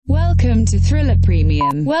Welcome to Thriller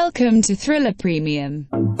Premium. Welcome to Thriller Premium.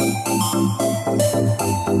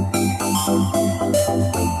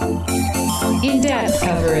 In-depth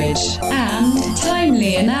coverage and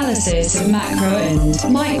timely analysis of macro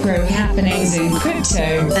and micro happenings in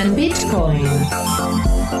crypto and Bitcoin.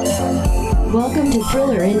 Welcome to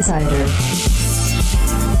Thriller Insider.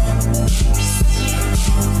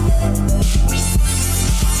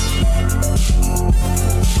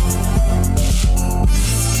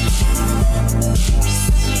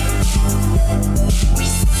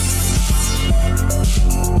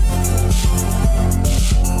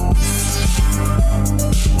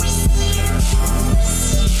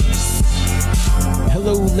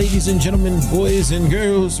 Hello, ladies and gentlemen, boys and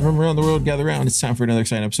girls from around the world, gather around. It's time for another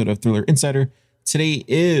exciting episode of Thriller Insider. Today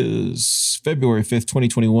is February 5th,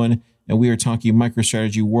 2021, and we are talking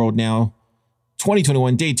MicroStrategy World.Now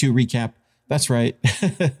 2021 Day 2 recap. That's right.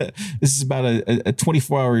 This is about a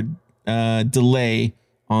 24-hour delay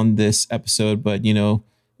on this episode, but you know,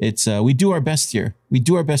 it's we do our best here. We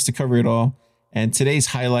do our best to cover it all. And today's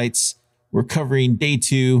highlights, we're covering Day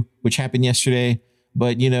 2, which happened yesterday,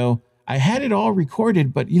 but you know, I had it all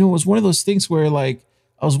recorded, but you know, it was one of those things where like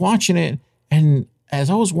I was watching it, and as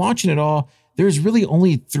I was watching it all, there's really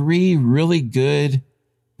only 3 really good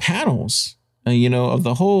panels, you know, of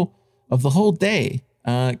the whole day,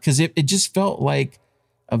 because it just felt like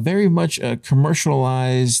a very much a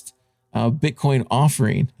commercialized Bitcoin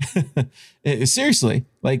offering. Seriously,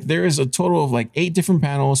 like there is a total of like 8 different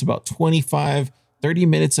panels, about 25, 30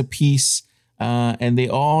 minutes a piece, and they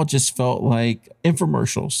all just felt like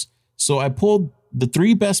infomercials. So I pulled the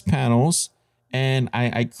 3 best panels and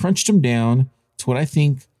I crunched them down to what I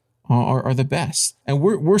think are the best. And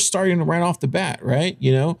we're starting right off the bat, right?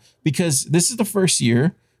 You know, because this is the first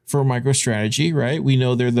year for MicroStrategy, right? We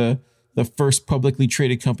know they're the first publicly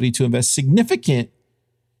traded company to invest significant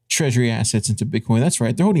treasury assets into Bitcoin. That's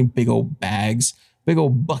right. They're holding big old bags, big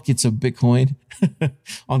old buckets of Bitcoin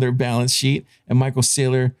on their balance sheet. And Michael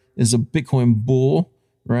Saylor is a Bitcoin bull,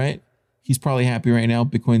 right? He's probably happy right now.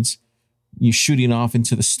 Bitcoin's shooting off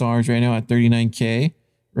into the stars right now at 39K,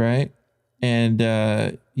 right? And,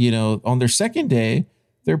 you know, on their second day,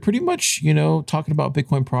 they're pretty much, you know, talking about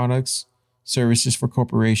Bitcoin products, services for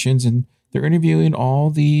corporations, and they're interviewing all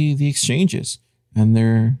the exchanges, and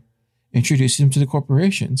they're introducing them to the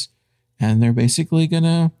corporations. And they're basically going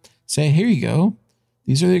to say, here you go.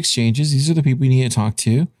 These are the exchanges. These are the people you need to talk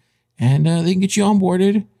to. And they can get you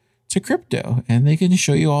onboarded to crypto, and they can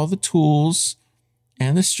show you all the tools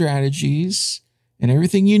and the strategies and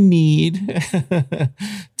everything you need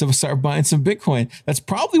to start buying some Bitcoin. That's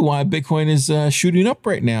probably why Bitcoin is shooting up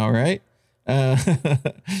right now, right?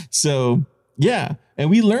 So yeah, and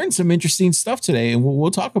we learned some interesting stuff today, and we'll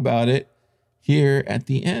talk about it here at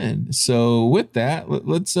the end. So with that,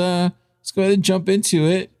 let's go ahead and jump into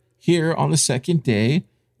it here on the second day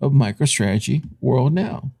of MicroStrategy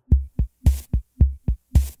World.Now.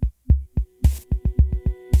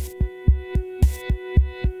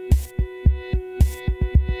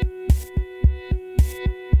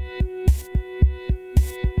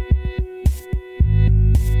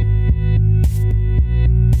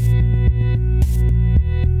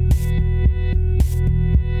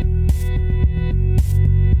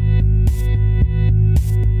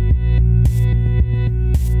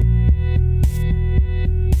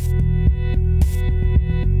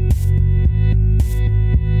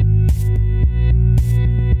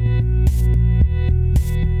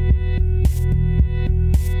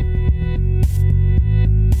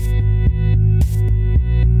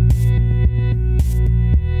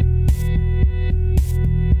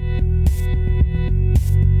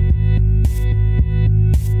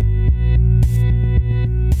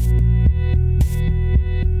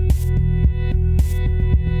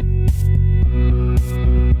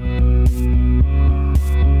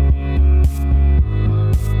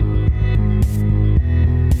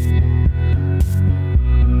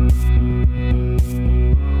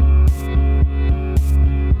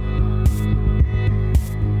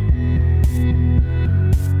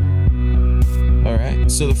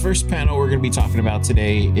 So the first panel we're going to be talking about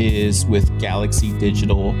today is with Galaxy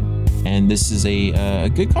Digital, and this is a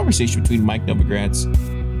good conversation between Mike Novogratz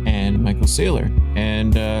and Michael Saylor.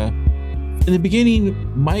 And in the beginning,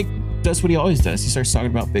 Mike does what he always does. He starts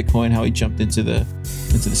talking about Bitcoin, how he jumped into the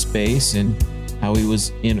space, and how he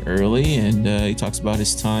was in early, and he talks about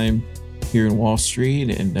his time here in Wall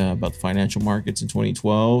Street, and about the financial markets in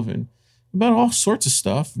 2012, and about all sorts of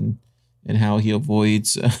stuff, and how he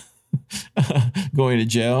avoids going to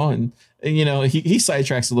jail. And you know, he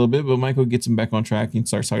sidetracks a little bit, but Michael gets him back on track and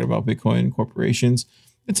starts talking about Bitcoin and corporations.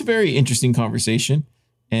 It's a very interesting conversation.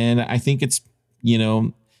 And I think it's,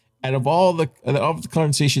 out of all the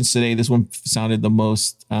conversations today, this one sounded the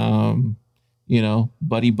most, buddy,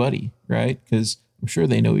 right? Because I'm sure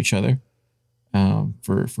they know each other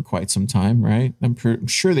for quite some time, right? I'm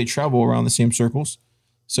sure they travel around the same circles.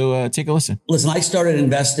 So take a listen. Listen, I started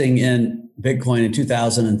investing in Bitcoin in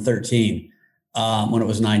 2013 when it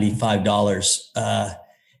was $95.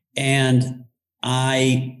 And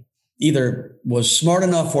I either was smart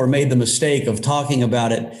enough or made the mistake of talking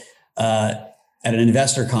about it at an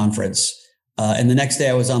investor conference. And the next day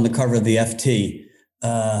I was on the cover of the FT.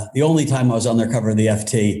 The only time I was on the cover of the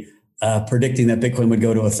FT, predicting that Bitcoin would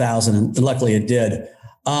go to 1,000, and luckily it did.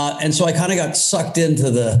 And so I kind of got sucked into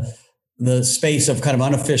the space of kind of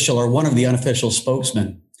unofficial, or one of the unofficial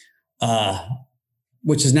spokesmen,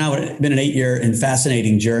 which has now been an 8-year and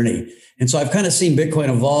fascinating journey. And so I've kind of seen Bitcoin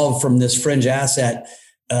evolve from this fringe asset,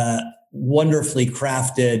 wonderfully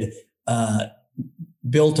crafted,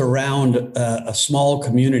 built around a small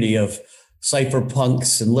community of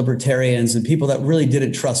cypherpunks and libertarians and people that really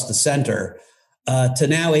didn't trust the center, to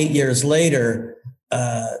now 8 years later,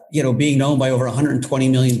 being known by over 120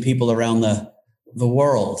 million people around the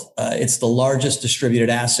world. It's the largest distributed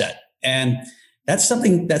asset. And that's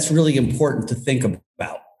something that's really important to think about.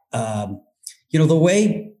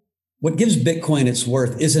 What gives Bitcoin its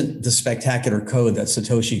worth isn't the spectacular code that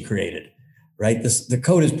Satoshi created, right? The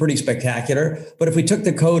code is pretty spectacular, but if we took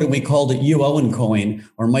the code and we called it U Owen coin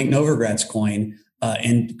or Mike Novogratz coin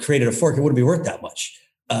and created a fork, it wouldn't be worth that much.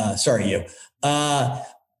 Sorry, you.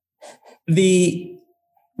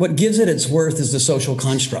 What gives it its worth is the social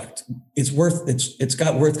construct. It's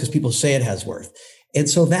got worth because people say it has worth. And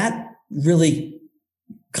so that really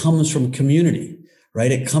comes from community,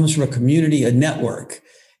 right? It comes from a community, a network.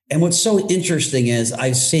 And what's so interesting is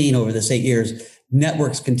I've seen over this 8 years,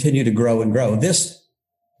 networks continue to grow and grow. This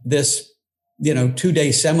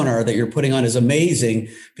 2-day seminar that you're putting on is amazing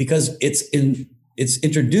because it's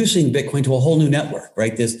introducing Bitcoin to a whole new network,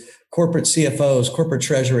 right? This corporate CFOs, corporate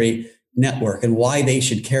treasury network, and why they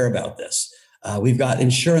should care about this. We've got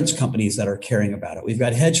insurance companies that are caring about it. We've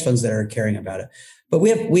got hedge funds that are caring about it. But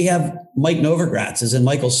we have Mike Novogratz's and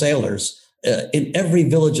Michael Saylor's in every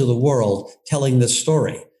village of the world telling this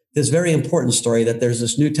story, this very important story that there's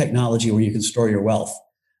this new technology where you can store your wealth.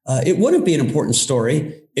 It wouldn't be an important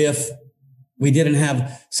story if we didn't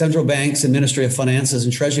have central banks and Ministry of Finances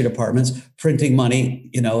and Treasury departments printing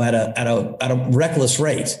money, at a reckless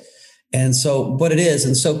rate. And so, but it is.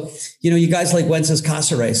 And so, you guys like Wences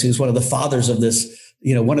Casares, who's one of the fathers of this,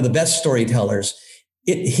 one of the best storytellers,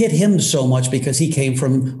 it hit him so much because he came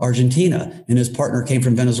from Argentina and his partner came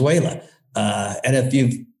from Venezuela. And if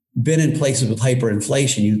you've been in places with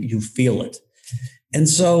hyperinflation, you feel it. And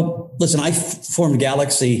so, listen, I formed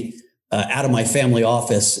Galaxy out of my family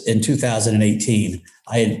office in 2018.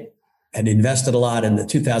 I had invested a lot in the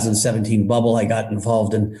 2017 bubble. I got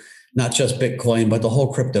involved in not just Bitcoin, but the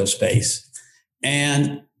whole crypto space.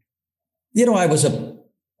 And, I was a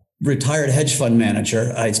retired hedge fund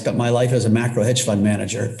manager. I spent my life as a macro hedge fund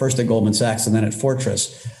manager, first at Goldman Sachs and then at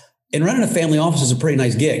Fortress. And running a family office is a pretty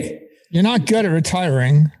nice gig. You're not good at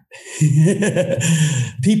retiring.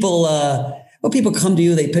 People come to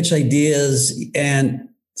you, they pitch ideas. And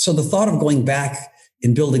so the thought of going back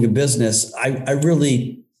and building a business, I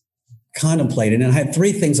really contemplated. And I had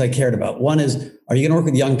 3 things I cared about. One is, are you going to work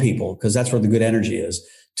with young people? Because that's where the good energy is.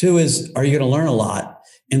 2 is, are you going to learn a lot?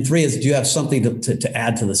 And 3 is, do you have something to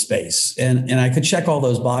add to the space? And I could check all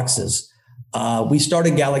those boxes. We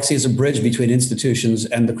started Galaxy as a bridge between institutions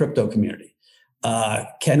and the crypto community.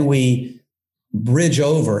 Can we bridge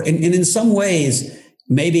over? And in some ways,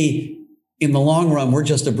 maybe in the long run, we're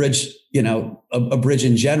just a bridge, a bridge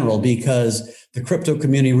in general, because the crypto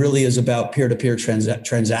community really is about peer-to-peer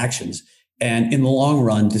transactions. And in the long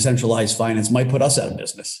run, decentralized finance might put us out of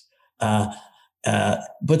business.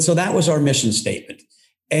 But so that was our mission statement.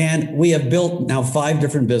 And we have built now 5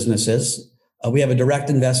 different businesses. We have a direct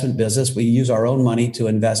investment business. We use our own money to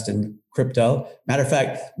invest in crypto. Matter of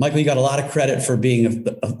fact, Michael, you got a lot of credit for being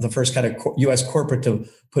the first kind of U.S. corporate to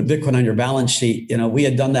put Bitcoin on your balance sheet. We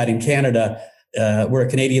had done that in Canada. We're a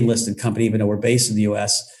Canadian listed company, even though we're based in the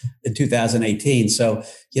U.S. in 2018. So,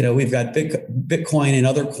 we've got Bitcoin and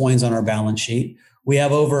other coins on our balance sheet. We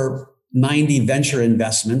have over 90 venture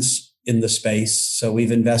investments in the space. So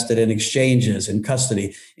we've invested in exchanges, in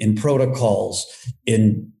custody, in protocols,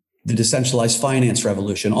 in the decentralized finance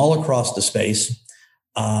revolution, all across the space.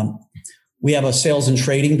 We have a sales and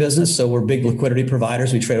trading business. So we're big liquidity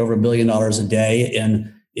providers. We trade over $1 billion a day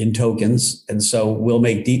in tokens. And so we'll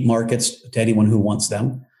make deep markets to anyone who wants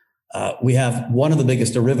them. We have one of the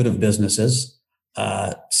biggest derivative businesses.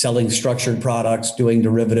 selling structured products, doing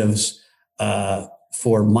derivatives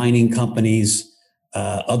for mining companies,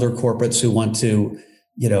 other corporates who want to,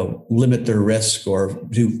 limit their risk or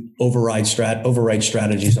do override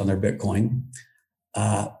strategies on their Bitcoin.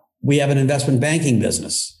 We have an investment banking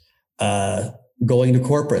business, going to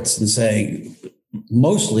corporates and saying,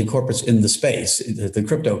 mostly corporates in the space, the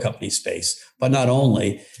crypto company space, but not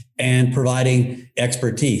only, and providing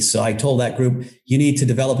expertise. So I told that group, you need to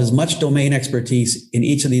develop as much domain expertise in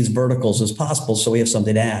each of these verticals as possible so we have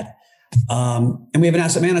something to add. And we have an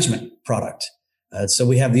asset management product. So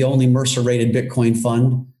we have the only Mercer-rated Bitcoin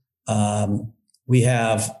fund. We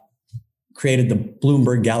have created the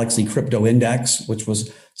Bloomberg Galaxy Crypto Index, which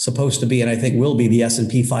was supposed to be, and I think will be, the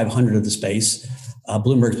S&P 500 of the space.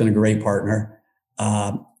 Bloomberg's been a great partner.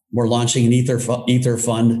 We're launching an Ether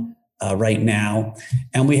fund right now.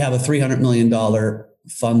 And we have a $300 million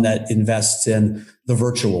fund that invests in the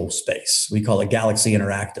virtual space. We call it Galaxy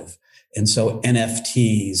Interactive. And so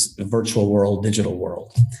NFTs, the virtual world, digital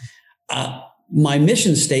world. My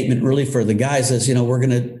mission statement really for the guys is, we're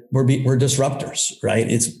disruptors, right?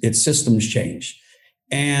 It's systems change.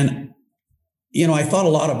 And, I thought a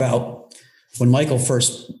lot about when Michael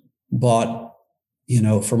first bought,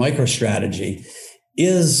 for MicroStrategy,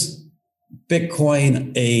 is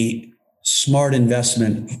Bitcoin a smart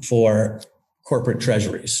investment for corporate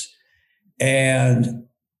treasuries? And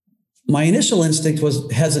my initial instinct was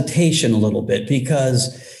hesitation a little bit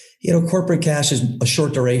because, corporate cash is a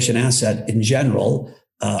short duration asset in general,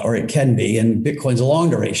 or it can be, and Bitcoin's a long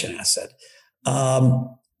duration asset.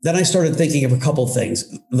 Then I started thinking of a couple things.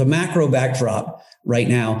 The macro backdrop right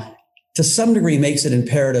now, to some degree, makes it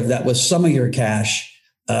imperative that with some of your cash,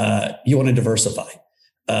 you want to diversify.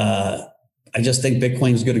 I just think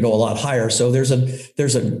Bitcoin is going to go a lot higher. So there's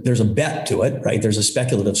a bet to it, right? There's a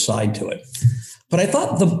speculative side to it. But I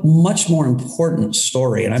thought the much more important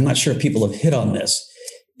story, and I'm not sure if people have hit on this,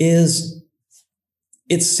 is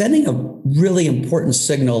it's sending a really important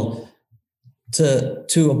signal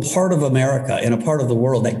to a part of America and a part of the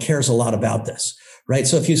world that cares a lot about this, right?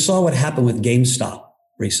 So if you saw what happened with GameStop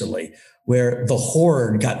recently, where the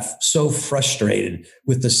horde got so frustrated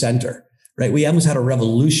with the center, right? We almost had a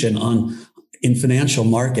revolution in financial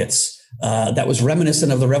markets that was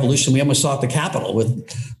reminiscent of the revolution we almost saw at the Capitol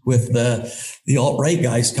with the alt-right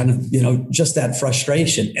guys, kind of, just that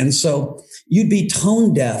frustration. And so you'd be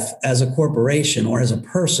tone deaf as a corporation or as a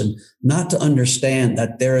person not to understand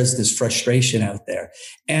that there is this frustration out there.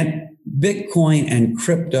 And Bitcoin and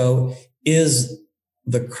crypto is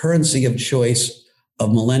the currency of choice of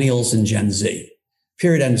millennials and Gen Z.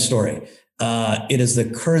 Period. End of story. It is the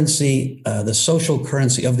currency, the social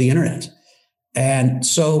currency of the internet. And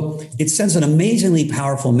so it sends an amazingly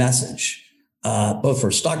powerful message, both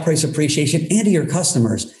for stock price appreciation and to your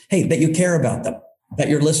customers. Hey, that you care about them, that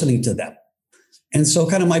you're listening to them. And so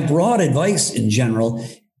kind of my broad advice in general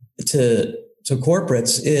to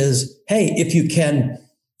corporates is, hey, if you can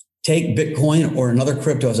take Bitcoin or another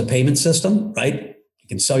crypto as a payment system, right? You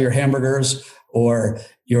can sell your hamburgers or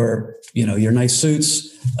your nice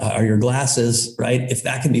suits or your glasses, right? If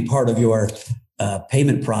that can be part of your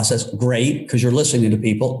payment process, great, because you're listening to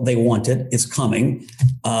people. They want it. It's coming.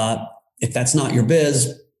 If that's not your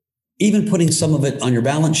biz, even putting some of it on your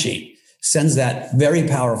balance sheet sends that very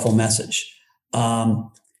powerful message.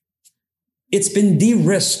 It's been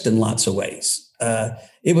de-risked in lots of ways.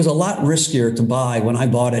 It was a lot riskier to buy when I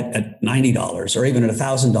bought it at $90 or even at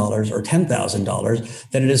 $1,000 or $10,000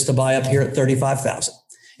 than it is to buy up here at $35,000.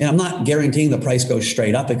 And I'm not guaranteeing the price goes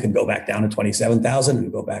straight up. It could go back down to 27,000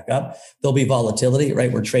 and go back up. There'll be volatility,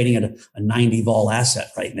 right? We're trading at a 90 vol asset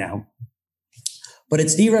right now. But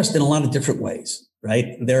it's de-risked in a lot of different ways,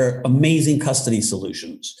 right? There are amazing custody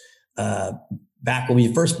solutions. Back when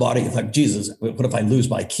we first bought it, you thought, Jesus, what if I lose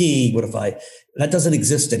my key? That doesn't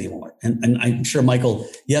exist anymore. And I'm sure Michael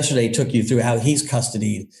yesterday took you through how he's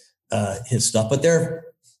custodied his stuff, but there are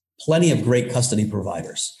plenty of great custody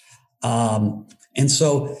providers. And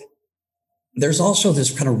so there's also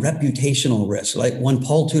this kind of reputational risk. Like when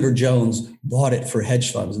Paul Tudor Jones bought it for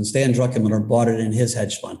hedge funds and Stan Druckenmiller bought it in his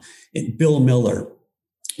hedge fund, Bill Miller,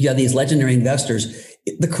 you have these legendary investors,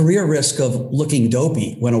 the career risk of looking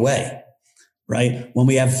dopey went away, right? When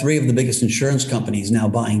we have 3 of the biggest insurance companies now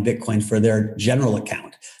buying Bitcoin for their general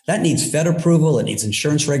account, that needs Fed approval. It needs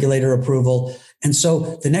insurance regulator approval. And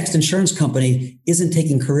so the next insurance company isn't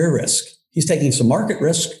taking career risk. He's taking some market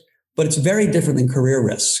risk, but it's very different than career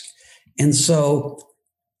risk. And so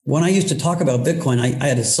when I used to talk about Bitcoin, I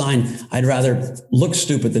had a sign, I'd rather look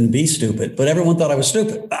stupid than be stupid, but everyone thought I was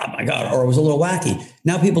stupid. Oh my God, or it was a little wacky.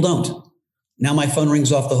 Now people don't. Now my phone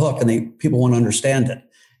rings off the hook and people want to understand it.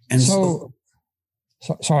 And so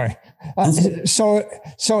Sorry. So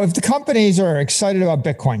if the companies are excited about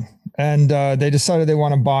Bitcoin and they decided they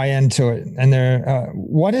want to buy into it, and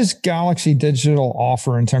what does Galaxy Digital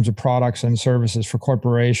offer in terms of products and services for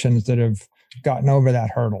corporations that have gotten over that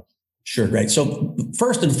hurdle? Sure, great. So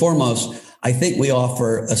first and foremost, I think we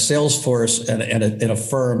offer a sales force and a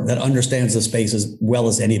firm that understands the space as well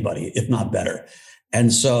as anybody, if not better.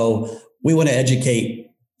 And so we want to educate,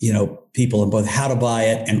 people in both how to buy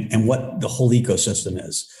it and what the whole ecosystem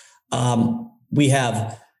is. We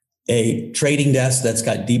have a trading desk that's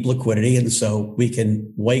got deep liquidity, and so we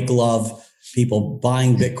can white glove people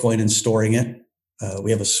buying Bitcoin and storing it. We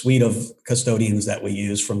have a suite of custodians that we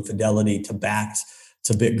use, from Fidelity to Bakkt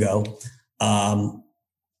to BitGo.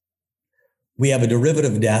 We have a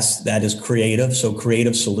derivative desk that is creative, so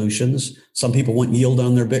creative solutions. Some people want yield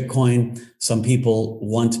on their Bitcoin. Some people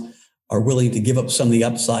are willing to give up some of the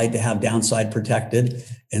upside to have downside protected.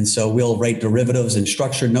 And so we'll write derivatives in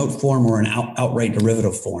structured note form or in outright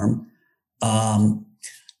derivative form.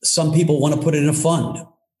 Some people want to put it in a fund.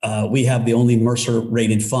 We have the only Mercer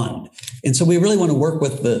rated fund. And so we really want to work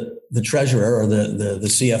with the treasurer or the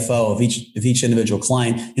CFO of each individual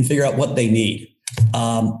client and figure out what they need.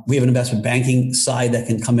 We have an investment banking side that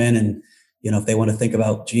can come in and, if they want to think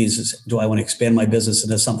about, do I want to expand my business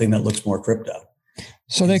into something that looks more crypto?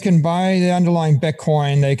 So they can buy the underlying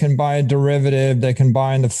Bitcoin, they can buy a derivative, they can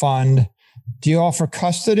buy in the fund. Do you offer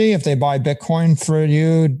custody if they buy Bitcoin through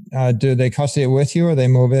you? Do they custody it with you, or they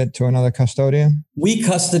move it to another custodian? We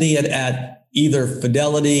custody it at either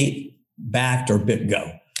Fidelity, Bakkt, or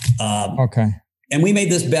BitGo. Okay. And we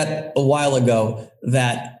made this bet a while ago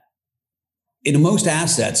that in most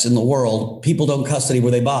assets in the world, people don't custody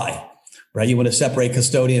where they buy, right? You want to separate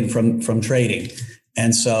custodian from trading.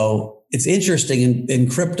 And so it's interesting in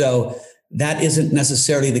crypto, that isn't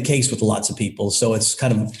necessarily the case with lots of people. So it's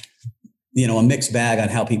kind of, a mixed bag on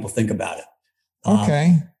how people think about it.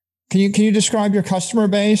 Okay. Can you describe your customer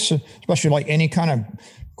base, especially like any kind of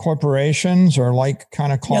corporations or like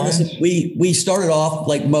kind of clients? Yeah, listen, we started off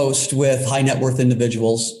like most with high net worth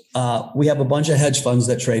individuals. We have a bunch of hedge funds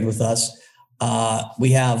that trade with us.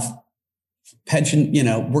 We have pension,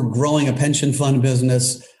 we're growing a pension fund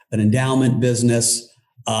business, an endowment business,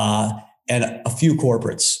 and a few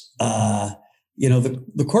corporates.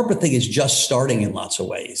 The corporate thing is just starting in lots of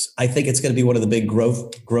ways. I think it's going to be one of the big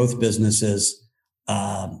growth businesses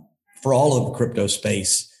for all of the crypto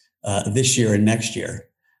space this year and next year.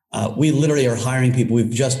 We literally are hiring people.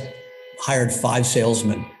 We've just hired 5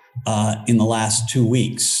 salesmen in the last 2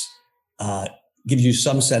 weeks. Gives you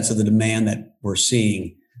some sense of the demand that we're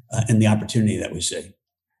seeing and the opportunity that we see.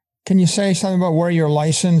 Can you say something about where you're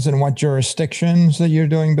licensed and what jurisdictions that you're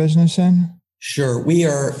doing business in? Sure. We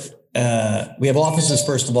have offices,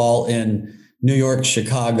 first of all, in New York,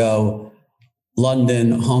 Chicago,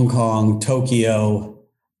 London, Hong Kong, Tokyo.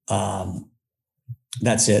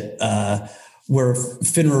 That's it. We're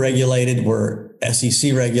FINRA regulated. We're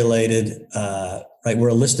SEC regulated. Right. We're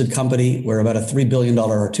a listed company. We're about a $3 billion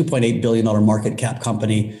or $2.8 billion market cap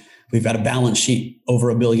company. We've got a balance sheet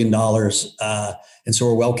over $1 billion. And so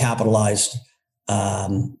we're well capitalized.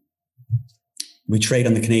 We trade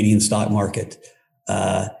on the Canadian stock market.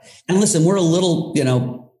 And listen, we're a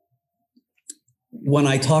little, when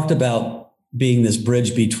I talked about being this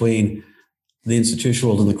bridge between the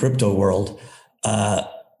institutional world and the crypto world,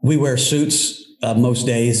 we wear suits most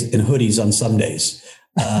days and hoodies on some days.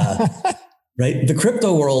 Right. The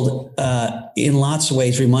crypto world, in lots of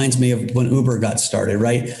ways, reminds me of when Uber got started,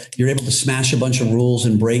 right? You're able to smash a bunch of rules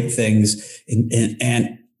and break things.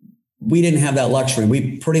 And we didn't have that luxury.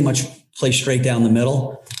 We pretty much play straight down the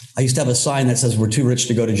middle. I used to have a sign that says, "We're too rich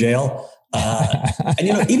to go to jail."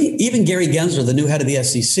 And, even Gary Gensler, the new head of the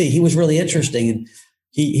SEC, he was really interesting. And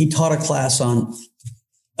he taught a class on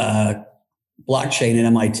blockchain at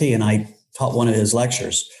MIT. And I taught one of his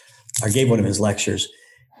lectures, or gave one of his lectures.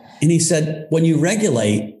 And he said, when you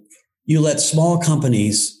regulate, you let small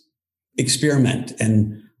companies experiment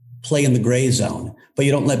and play in the gray zone, but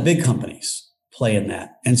you don't let big companies play in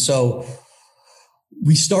that. And so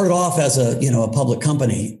we started off as a public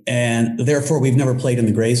company, and therefore we've never played in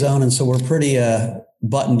the gray zone. And so we're pretty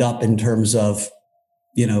buttoned up in terms of,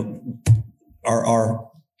 our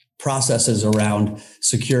processes around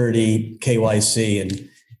security, KYC,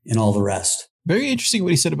 and all the rest. Very interesting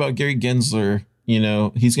what he said about Gary Gensler.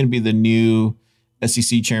 He's going to be the new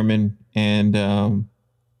SEC chairman. And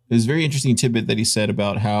it was a very interesting tidbit that he said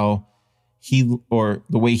about how the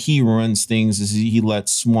way he runs things is he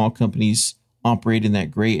lets small companies operate in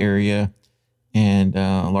that gray area, and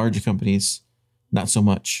larger companies, not so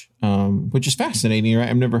much, which is fascinating, right?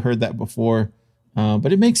 I've never heard that before.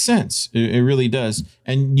 But it makes sense. It really does.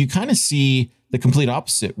 And you kind of see the complete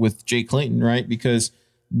opposite with Jay Clayton, right? Because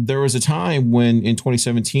there was a time when in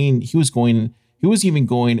 2017, he was even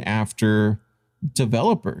going after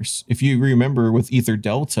developers. If you remember with Ether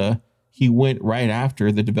Delta, he went right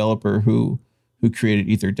after the developer who created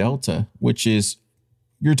Ether Delta, which is,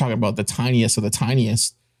 you're talking about the tiniest of the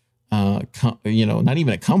tiniest, not even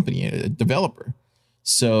a company, a developer.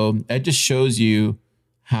 So that just shows you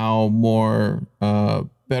how more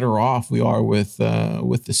better off we are with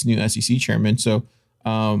this new SEC chairman. So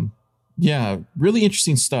really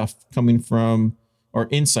interesting stuff coming from, or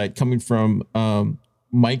insight coming from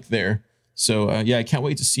Mike there. So I can't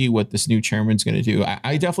wait to see what this new chairman's going to do.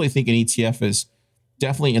 I definitely think an ETF is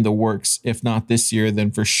definitely in the works. If not this year,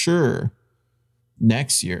 then for sure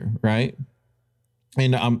next year, right?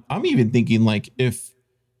 And I'm even thinking like if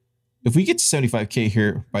we get to 75K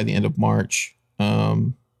here by the end of March,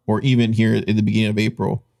 or even here in the beginning of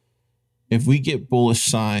April, if we get bullish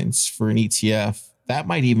signs for an ETF, the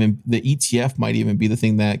ETF might even be the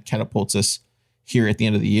thing that catapults us here at the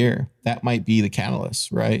end of the year. That might be the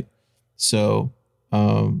catalyst, right? So,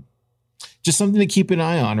 just something to keep an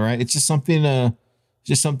eye on, right? It's just something to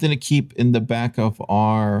keep in the back of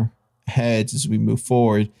our heads as we move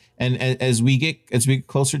forward. And as we get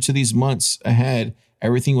closer to these months ahead,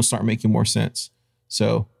 everything will start making more sense.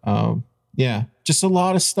 So, just a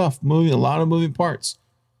lot of stuff moving, a lot of moving parts.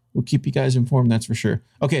 We'll keep you guys informed, that's for sure.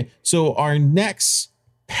 Okay, so our next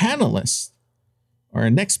panelist, or our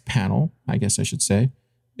next panel, I guess I should say,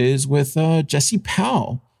 is with Jesse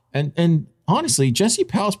Powell. And honestly, Jesse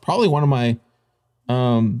Powell is probably one of my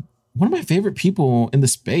favorite people in the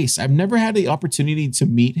space. I've never had the opportunity to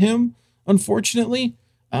meet him, unfortunately.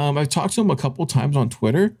 I've talked to him a couple times on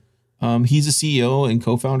Twitter. He's a CEO and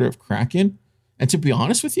co-founder of Kraken. And to be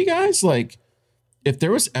honest with you guys, like, if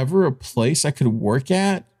there was ever a place I could work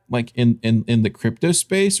at, like in the crypto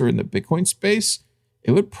space or in the Bitcoin space,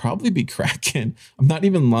 it would probably be Kraken. I'm not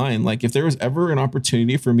even lying. Like, if there was ever an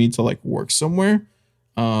opportunity for me to like work somewhere,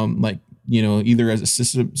 either as a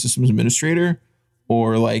systems administrator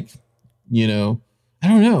or like, I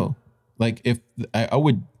don't know, like if I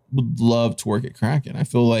would love to work at Kraken. I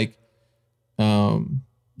feel like, I'm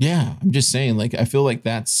just saying, like, I feel like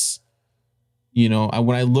that's,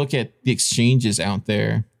 when I look at the exchanges out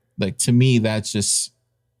there, like to me, that's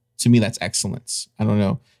excellence. I don't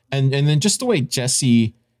know. And then just the way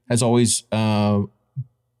Jesse has always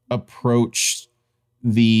approached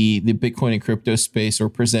the Bitcoin and crypto space, or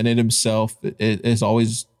presented himself, is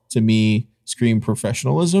always, to me, scream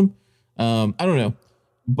professionalism. I don't know,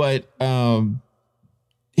 but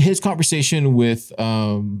his conversation with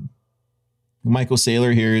Michael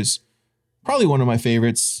Saylor here is probably one of my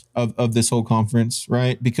favorites of this whole conference,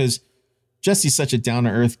 right? Because Jesse's such a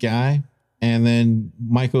down-to-earth guy, and then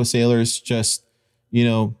Michael Saylor's just,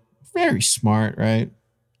 very smart, right?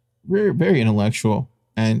 Very, very intellectual,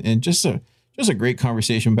 and just a great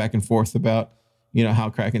conversation back and forth about, how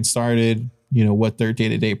Kraken started, what their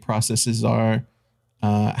day-to-day processes are,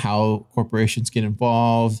 how corporations get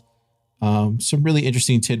involved, some really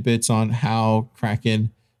interesting tidbits on how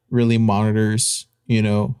Kraken really monitors,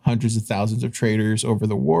 hundreds of thousands of traders over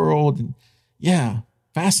the world. And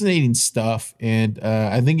fascinating stuff. And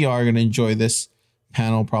I think you are going to enjoy this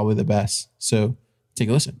panel probably the best. So take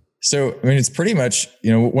a listen. So, it's pretty much,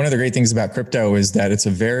 one of the great things about crypto is that it's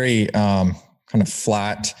a very kind of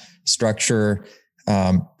flat structure.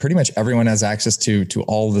 Pretty much everyone has access to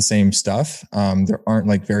all the same stuff. There aren't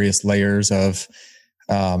like various layers of,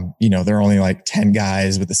 there are only like 10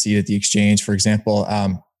 guys with a seat at the exchange, for example.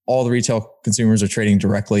 All the retail consumers are trading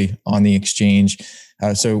directly on the exchange.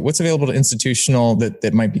 So what's available to institutional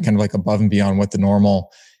that might be kind of like above and beyond what the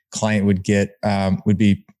normal client would get would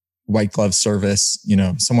be white glove service,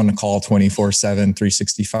 someone to call 24/7,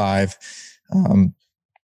 365,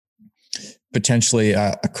 potentially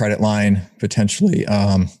a credit line, potentially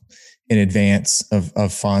in advance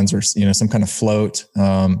of funds, or, some kind of float,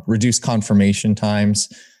 reduced confirmation times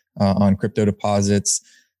on crypto deposits.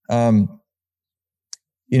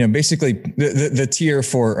 Basically the tier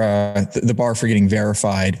for the bar for getting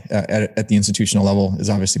verified at the institutional level is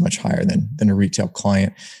obviously much higher than a retail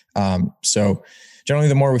client. So generally,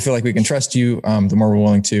 the more we feel like we can trust you, the more we're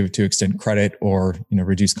willing to extend credit or,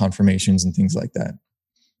 reduce confirmations and things like that.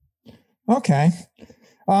 Okay.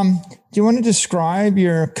 Do you want to describe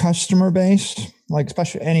your customer base, like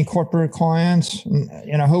especially any corporate clients?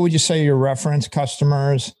 Who would you say your reference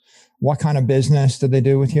customers? What kind of business do they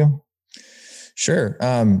do with you? Sure.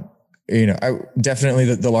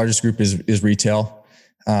 Definitely the largest group is retail.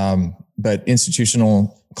 But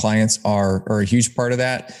institutional clients are a huge part of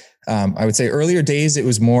that. I would say earlier days, it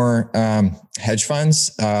was more hedge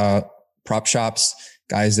funds, prop shops,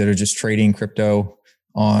 guys that are just trading crypto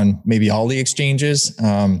on maybe all the exchanges.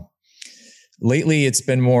 Lately, it's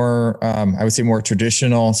been more, I would say, more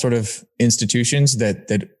traditional sort of institutions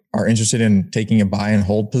that are interested in taking a buy and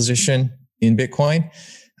hold position in Bitcoin.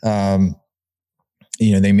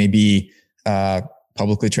 They may be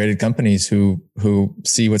publicly traded companies who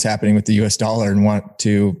see what's happening with the US dollar and want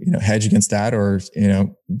to, hedge against that or,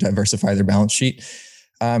 diversify their balance sheet.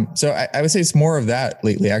 So I would say it's more of that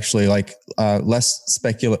lately, actually, like less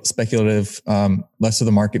speculative, less of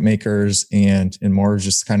the market makers and more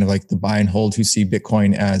just kind of like the buy and hold who see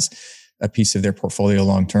Bitcoin as a piece of their portfolio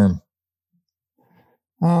long term.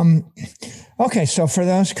 Okay, so for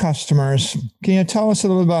those customers, can you tell us a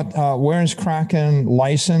little about where is Kraken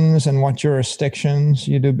licensed and what jurisdictions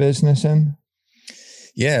you do business in?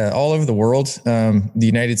 Yeah, all over the world. The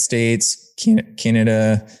United States,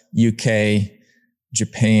 Canada, UK,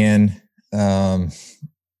 Japan,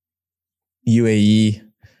 UAE.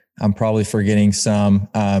 I'm probably forgetting some,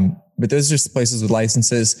 but those are just places with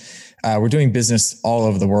licenses. We're doing business all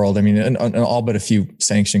over the world. I mean, in all but a few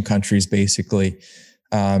sanctioned countries, basically.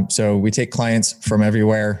 So we take clients from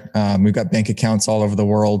everywhere. We've got bank accounts all over the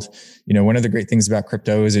world. One of the great things about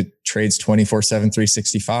crypto is it trades 24/7,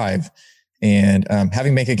 365. And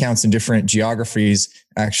having bank accounts in different geographies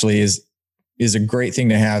actually is a great thing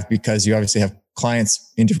to have, because you obviously have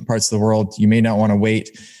clients in different parts of the world. You may not want to wait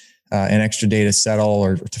an extra day to settle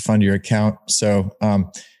or to fund your account. So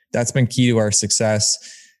that's been key to our success.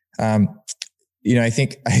 I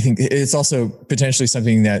think it's also potentially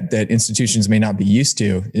something that institutions may not be used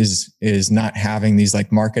to is not having these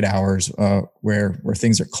like market hours where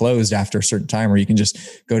things are closed after a certain time, where you can just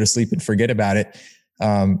go to sleep and forget about it.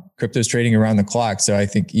 Crypto is trading around the clock, so I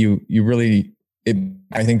think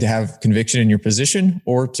I think to have conviction in your position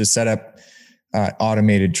or to set up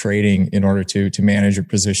automated trading in order to manage your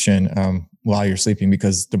position while you're sleeping,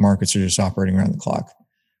 because the markets are just operating around the clock.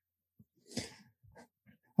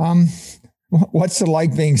 What's it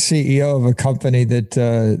like being CEO of a company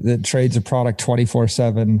that trades a product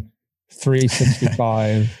 24/7,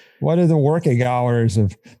 365? What are the working hours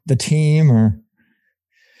of the team or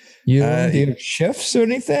you? Do you have shifts or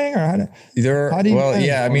anything? Or how do you? Well,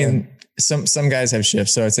 yeah, I mean, some guys have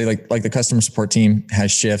shifts. So I'd say like the customer support team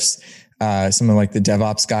has shifts. Some of like the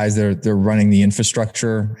DevOps guys, they're running the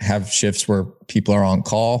infrastructure, have shifts where people are on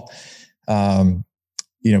call.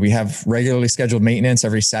 We have regularly scheduled maintenance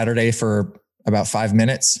every Saturday for about 5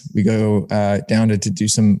 minutes. We go down to do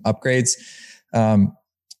some upgrades.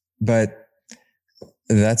 But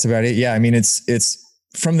that's about it. Yeah. I mean, it's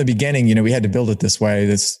from the beginning, we had to build it this way.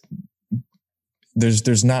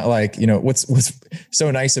 There's not like, what's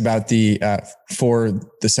so nice about for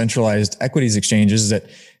the centralized equities exchanges is that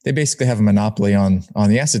they basically have a monopoly on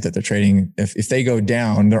the asset that they're trading. If they go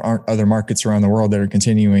down, there aren't other markets around the world that are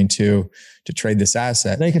continuing to trade this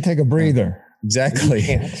asset. They can take a breather.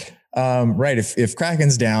 Exactly. Right. If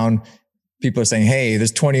Kraken's down, people are saying, hey,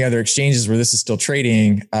 there's 20 other exchanges where this is still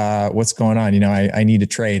trading. What's going on? I need to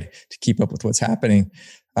trade to keep up with what's happening.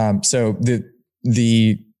 So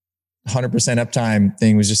the 100% uptime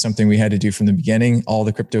thing was just something we had to do from the beginning. All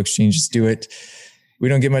the crypto exchanges do it. We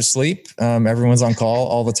don't get much sleep. Everyone's on call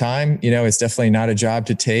all the time. It's definitely not a job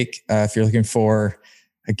to take. If you're looking for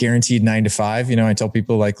a guaranteed 9 to 5, I tell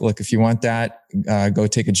people like, look, if you want that, go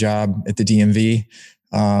take a job at the DMV.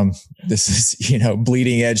 This is,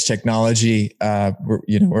 bleeding edge technology.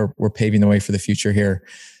 We're paving the way for the future here.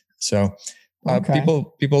 So,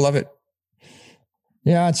 people love it.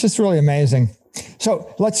 Yeah. It's just really amazing.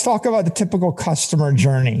 So let's talk about the typical customer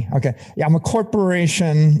journey. Okay. Yeah. I'm a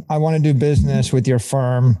corporation. I want to do business with your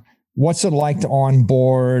firm. What's it like to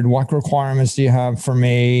onboard? What requirements do you have for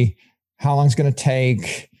me? How long is it going to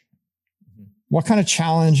take? What kind of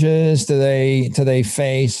challenges do they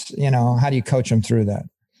face? How do you coach them through that?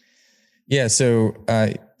 Yeah. So,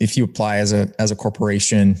 if you apply as a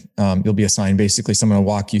corporation, you'll be assigned basically someone to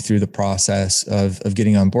walk you through the process of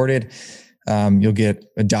getting onboarded. You'll get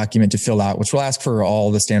a document to fill out, which will ask for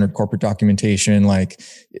all the standard corporate documentation, like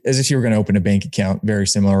as if you were going to open a bank account, very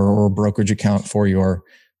similar, or a brokerage account for your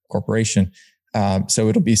corporation. So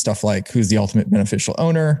it'll be stuff like who's the ultimate beneficial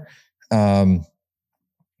owner, a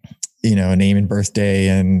name and birthday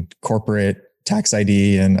and corporate tax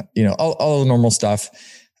ID and, all the normal stuff.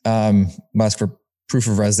 Ask for proof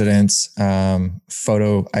of residence,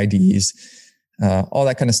 photo IDs, all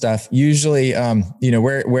that kind of stuff. Usually,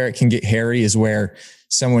 where it can get hairy is where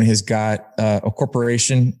someone has got a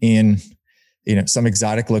corporation in, some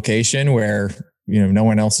exotic location where, no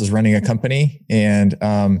one else is running a company. And,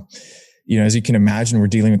 as you can imagine, we're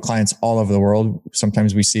dealing with clients all over the world.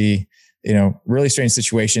 Sometimes we see, really strange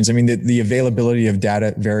situations. I mean, the availability of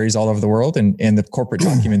data varies all over the world, and the corporate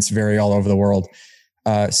documents vary all over the world.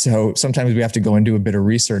 So sometimes we have to go and do a bit of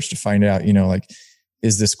research to find out, like,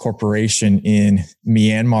 is this corporation in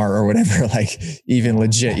Myanmar or whatever, like, even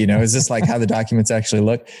legit, is this like how the documents actually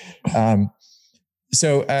look?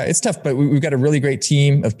 So it's tough, but we've got a really great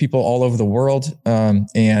team of people all over the world.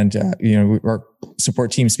 Our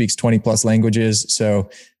support team speaks 20 plus languages. So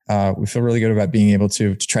we feel really good about being able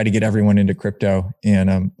to try to get everyone into crypto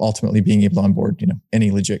and ultimately being able to onboard, any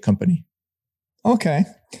legit company. Okay.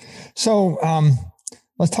 So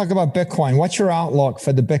let's talk about Bitcoin. What's your outlook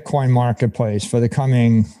for the Bitcoin marketplace for the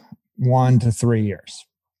coming 1 to 3 years?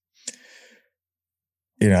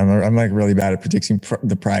 I'm like really bad at predicting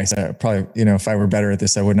the price. I probably, if I were better at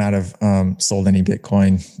this, I would not have sold any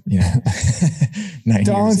Bitcoin. 9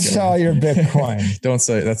 Don't years ago. sell your Bitcoin. Don't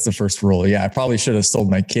sell. That's the first rule. Yeah, I probably should have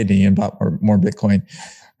sold my kidney and bought more Bitcoin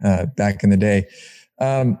back in the day.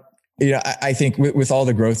 I think with all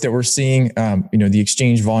the growth that we're seeing, the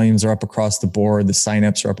exchange volumes are up across the board. The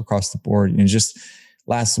signups are up across the board. Just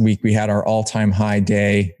last week we had our all-time high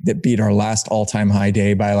day that beat our last all-time high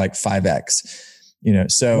day by like 5x.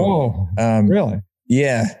 Whoa, really?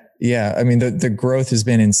 Yeah. I mean, the growth has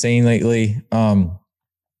been insane lately.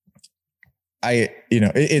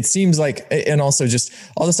 It seems like, and also just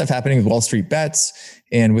all the stuff happening with Wall Street bets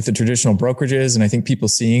and with the traditional brokerages. And I think people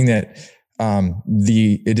seeing that,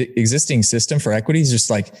 the existing system for equities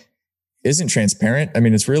just like isn't transparent. I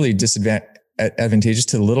mean, it's really advantageous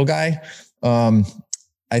to the little guy.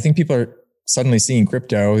 I think people are suddenly seeing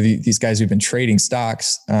crypto, these guys who've been trading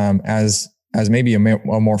stocks, as maybe a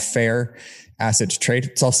more fair asset to trade.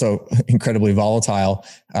 It's also incredibly volatile,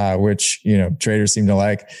 which, traders seem to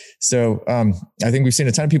like. So I think we've seen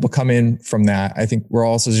a ton of people come in from that. I think we're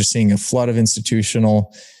also just seeing a flood of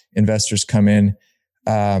institutional investors come in.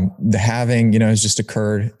 The halving, has just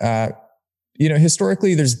occurred.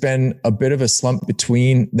 Historically, there's been a bit of a slump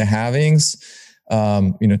between the halvings,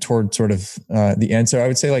 toward sort of the end. So I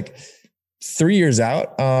would say like 3 years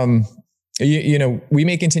out, we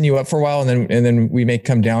may continue up for a while and then we may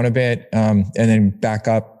come down a bit, and then back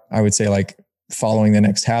up, I would say like following the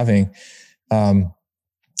next halving.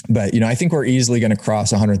 But I think we're easily going to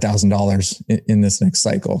cross $100,000 in this next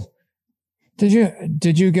cycle. Did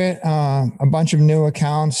you get a bunch of new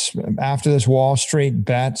accounts after this Wall Street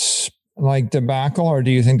bets like debacle, or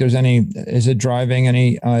do you think is it driving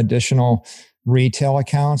any additional retail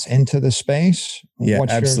accounts into the space? Yeah,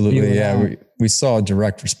 absolutely. Yeah. We saw a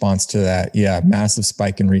direct response to that. Yeah. Massive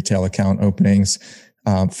spike in retail account openings,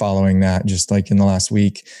 following that, just like in the last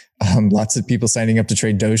week. Lots of people signing up to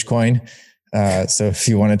trade Dogecoin. So if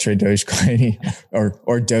you want to trade Dogecoin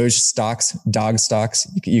or Doge stocks, dog stocks,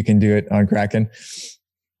 you can do it on Kraken.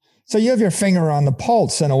 So you have your finger on the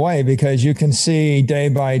pulse in a way, because you can see day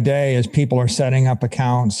by day as people are setting up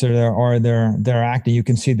accounts or they're acting, you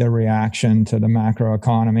can see their reaction to the macro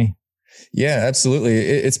economy. Yeah, absolutely.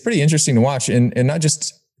 It's pretty interesting to watch, and not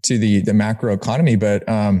just to the macro economy, but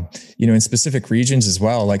in specific regions as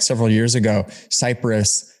well. Like several years ago,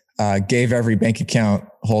 Cyprus gave every bank account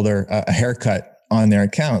holder a haircut on their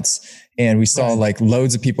accounts. And we saw like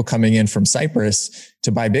loads of people coming in from Cyprus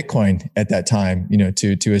to buy Bitcoin at that time,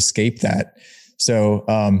 to escape that. So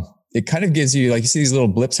it kind of gives you, like, you see these little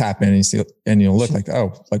blips happen and you'll look like,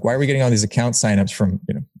 oh, like, why are we getting all these account signups from,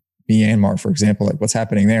 Myanmar, for example? Like, what's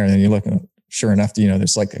happening there? And then you look and sure enough,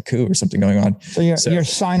 there's like a coup or something going on. So your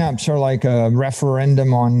signups are like a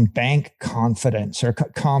referendum on bank confidence or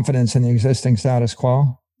confidence in the existing status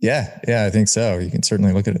quo. Yeah, I think so. You can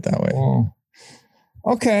certainly look at it that way. Whoa.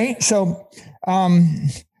 Okay, so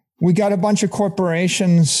we got a bunch of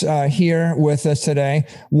corporations here with us today.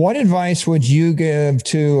 What advice would you give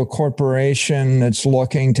to a corporation that's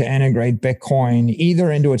looking to integrate Bitcoin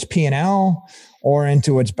either into its P&L or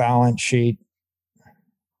into its balance sheet?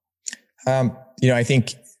 I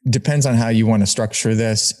think depends on how you want to structure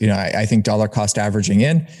this. I think dollar cost averaging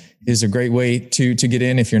in is a great way to get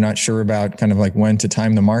in if you're not sure about kind of like when to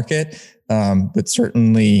time the market. But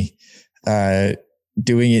certainly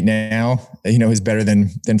doing it now, is better than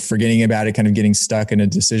forgetting about it, kind of getting stuck in a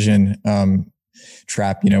decision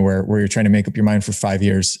trap, where you're trying to make up your mind for 5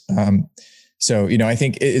 years. So, I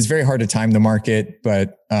think it's very hard to time the market,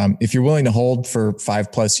 but if you're willing to hold for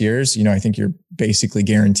 5+ years, I think you're basically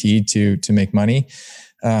guaranteed to make money.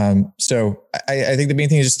 So I think the main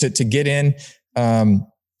thing is just to get in,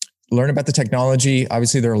 learn about the technology.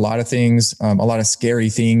 Obviously, there are a lot of things, a lot of scary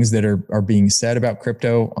things that are being said about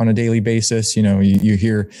crypto on a daily basis. You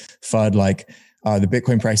hear FUD like the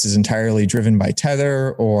Bitcoin price is entirely driven by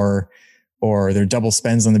Tether, or or there are double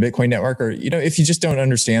spends on the Bitcoin network, or, if you just don't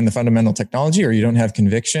understand the fundamental technology or you don't have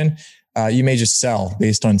conviction, you may just sell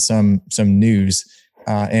based on some news.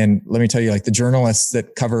 And let me tell you, like, the journalists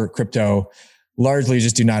that cover crypto largely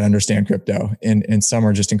just do not understand crypto, and some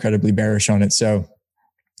are just incredibly bearish on it. So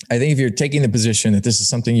I think if you're taking the position that this is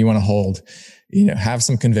something you want to hold, have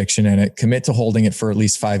some conviction in it, commit to holding it for at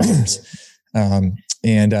least 5 years.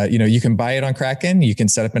 You can buy it on Kraken. You can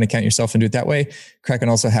set up an account yourself and do it that way. Kraken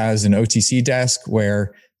also has an OTC desk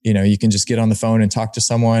where, you can just get on the phone and talk to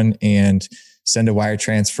someone and send a wire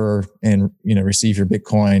transfer and, receive your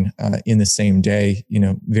Bitcoin in the same day,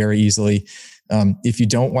 very easily. If you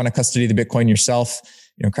don't want to custody the Bitcoin yourself,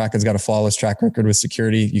 Kraken's got a flawless track record with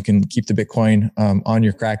security. You can keep the Bitcoin on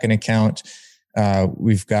your Kraken account.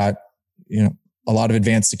 We've got, a lot of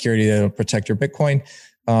advanced security that will protect your Bitcoin.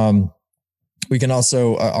 We can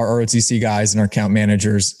also, our ROTC guys and our account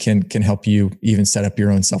managers can help you even set up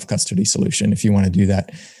your own self-custody solution if you want to do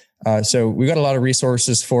that. So we've got a lot of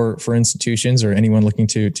resources for institutions or anyone looking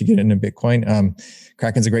to get into Bitcoin.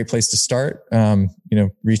 Kraken's a great place to start.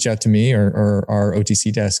 Reach out to me or our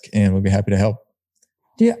OTC desk, and we'll be happy to help.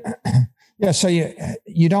 Yeah. So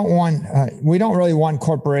you don't want, we don't really want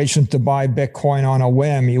corporations to buy Bitcoin on a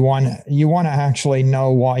whim. You want to actually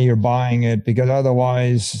know why you're buying it, because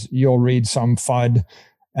otherwise you'll read some FUD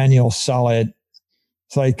and you'll sell it.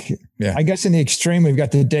 It's like, I guess in the extreme, we've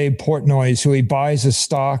got the Dave Portnoy's, who he buys a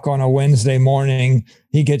stock on a Wednesday morning.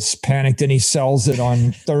 He gets panicked and he sells it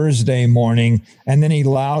on Thursday morning, and then he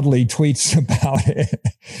loudly tweets about it.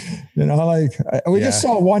 We just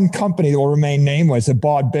saw one company that will remain nameless that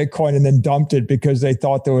bought Bitcoin and then dumped it because they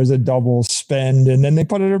thought there was a double spend. And then they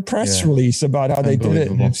put out a press release about how they did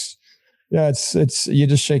it. And it's you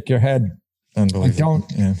just shake your head. Unbelievable.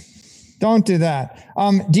 Don't do that.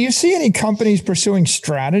 Do you see any companies pursuing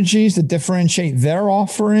strategies that differentiate their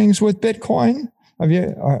offerings with Bitcoin? Have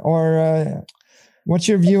you, or what's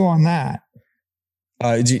your view on that?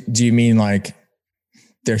 Do you mean like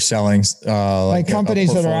they're selling like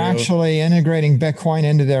companies that are actually integrating Bitcoin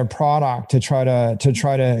into their product to try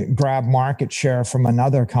to grab market share from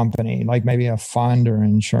another company, like maybe a fund or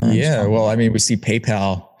insurance? Yeah, company? well, I mean, we see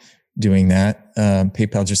PayPal doing that.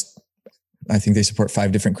 PayPal I think they support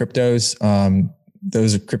 5 different cryptos.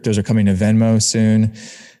 Those cryptos are coming to Venmo soon.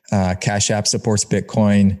 Cash App supports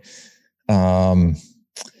Bitcoin. Robinhood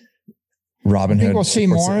we'll see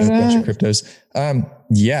more a bunch of cryptos.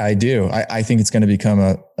 Yeah, I do. I think it's going to become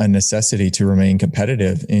a necessity to remain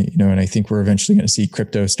competitive. And I think we're eventually going to see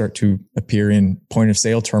crypto start to appear in point of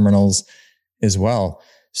sale terminals as well.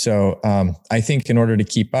 So I think in order to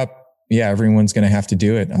keep up, everyone's going to have to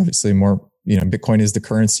do it. Obviously, more. Bitcoin is the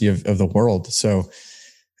currency of the world. So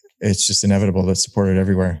it's just inevitable to support it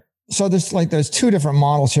everywhere. So there's 2 different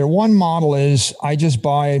models here. One model is I just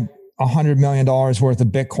buy $100 million worth of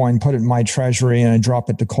Bitcoin, put it in my treasury, and I drop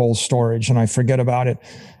it to cold storage and I forget about it.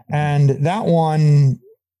 And that one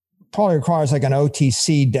probably requires like an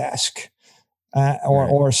OTC desk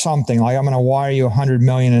or something. Like I'm going to wire you $100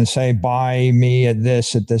 million and say, buy me at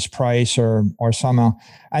this price or somehow.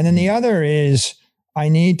 And then the other is, I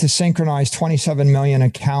need to synchronize 27 million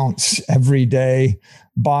accounts every day,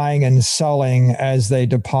 buying and selling as they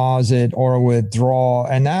deposit or withdraw.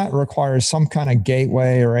 And that requires some kind of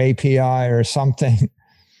gateway or API or something.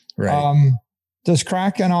 Right. Does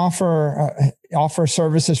Kraken offer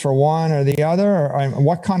services for one or the other? Or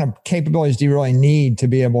what kind of capabilities do you really need to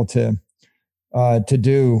be able to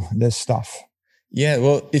do this stuff? Yeah,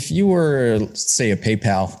 well, if you were, say, a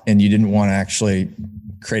PayPal and you didn't want to actually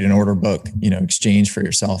create an order book, exchange for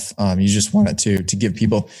yourself, you just wanted to give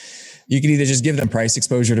people, you could either just give them price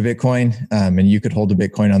exposure to Bitcoin, and you could hold the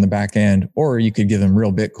Bitcoin on the back end, or you could give them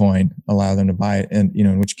real Bitcoin, allow them to buy it. And,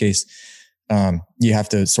 in which case, you have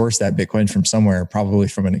to source that Bitcoin from somewhere, probably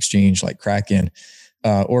from an exchange like Kraken,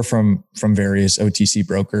 or from various OTC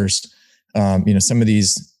brokers. Some of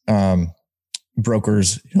these,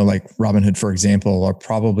 brokers, like Robinhood, for example, are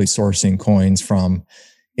probably sourcing coins from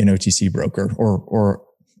an OTC broker or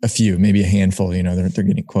a few, maybe a handful, they're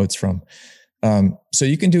getting quotes from. So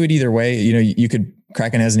you can do it either way.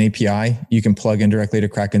 Kraken has an API. You can plug in directly to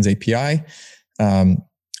Kraken's API.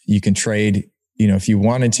 You can trade, if you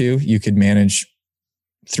wanted to, you could manage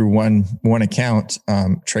through one account,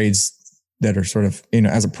 trades that are sort of,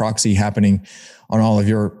 as a proxy happening on all of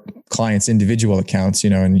your clients' individual accounts,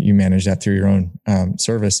 and you manage that through your own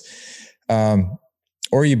service.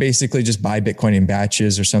 Or you basically just buy Bitcoin in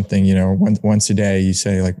batches or something, once a day. You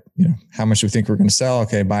say like, how much do we think we're going to sell?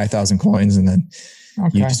 Okay, buy 1,000 coins, and then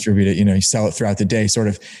you distribute it. You sell it throughout the day, sort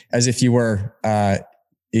of as if you were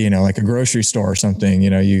like a grocery store or something.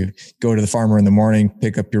 You go to the farmer in the morning,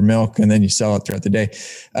 pick up your milk, and then you sell it throughout the day.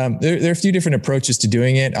 There are a few different approaches to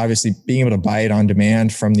doing it. Obviously, being able to buy it on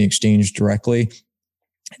demand from the exchange directly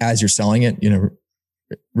as you're selling it,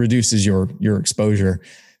 reduces your exposure.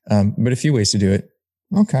 But a few ways to do it.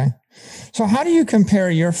 Okay. So how do you compare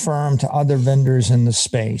your firm to other vendors in the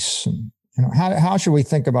space? How should we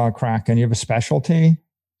think about Kraken? You have a specialty?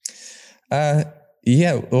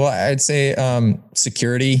 Yeah. Well, I'd say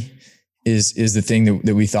security is the thing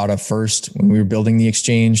that we thought of first when we were building the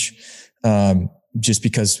exchange. Just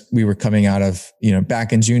because we were coming out of,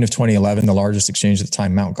 back in June of 2011, the largest exchange at the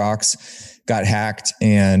time, Mt. Gox, got hacked.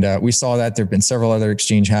 And we saw that there have been several other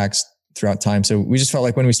exchange hacks throughout time. So we just felt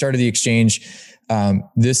like when we started the exchange,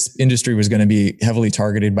 this industry was going to be heavily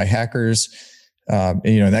targeted by hackers.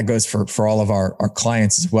 That goes for all of our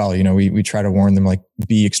clients as well. We try to warn them, like,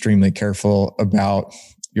 be extremely careful about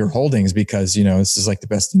your holdings because, this is like the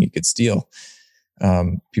best thing you could steal.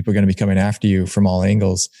 People are going to be coming after you from all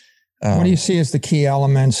angles. What do you see as the key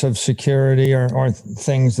elements of security or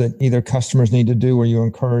things that either customers need to do or you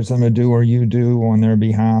encourage them to do or you do on their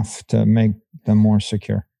behalf to make them more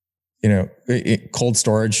secure? Cold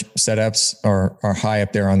storage setups are high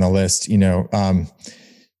up there on the list.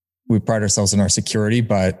 We pride ourselves in our security,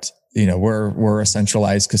 but we're a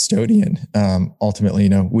centralized custodian. Ultimately,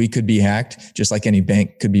 we could be hacked just like any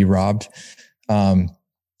bank could be robbed.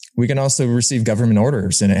 We can also receive government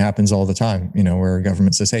orders, and it happens all the time. Where a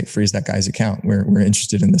government says, "Hey, freeze that guy's account. We're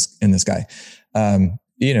interested in this guy."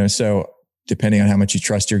 So depending on how much you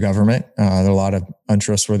trust your government, there are a lot of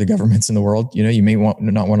untrustworthy governments in the world. You may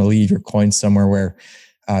not want to leave your coins somewhere where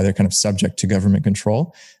they're kind of subject to government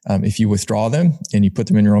control. If you withdraw them and you put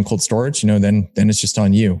them in your own cold storage, then it's just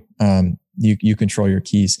on you. You control your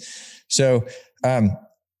keys. So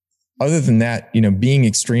other than that, being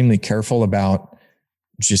extremely careful about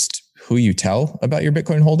just who you tell about your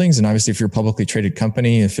Bitcoin holdings. And obviously, if you're a publicly traded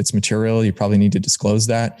company, if it's material, you probably need to disclose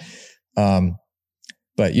that.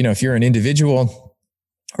 But if you're an individual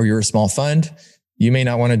or you're a small fund, you may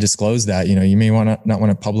not want to disclose that. You may not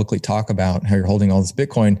want to publicly talk about how you're holding all this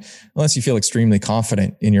Bitcoin unless you feel extremely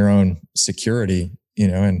confident in your own security,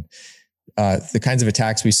 and the kinds of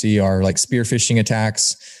attacks we see are like spear phishing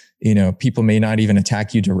attacks. People may not even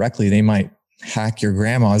attack you directly. They might hack your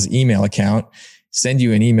grandma's email account, send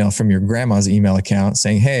you an email from your grandma's email account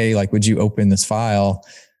saying, "Hey, would you open this file?"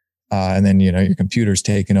 And then, your computer's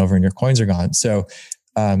taken over and your coins are gone. So,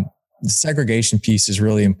 the segregation piece is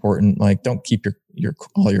really important. Like, don't keep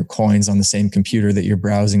all your coins on the same computer that you're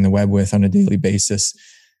browsing the web with on a daily basis.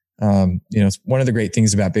 It's one of the great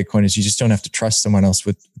things about Bitcoin is you just don't have to trust someone else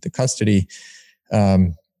with the custody.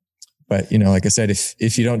 But like I said,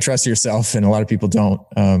 if you don't trust yourself, and a lot of people don't,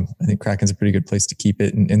 I think Kraken's a pretty good place to keep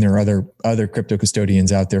it. And there are other crypto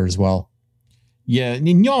custodians out there as well. Yeah,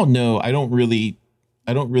 and y'all know I don't really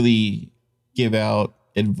give out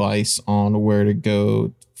advice on where to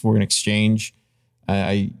go for an exchange.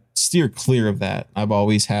 I steer clear of that. I've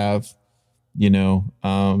always have.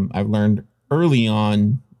 I've learned early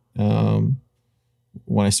on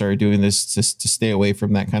when I started doing this to stay away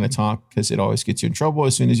from that kind of talk, because it always gets you in trouble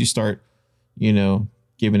as soon as you start,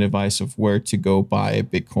 giving advice of where to go buy a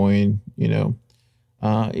Bitcoin.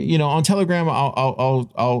 On Telegram,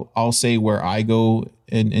 I'll say where I go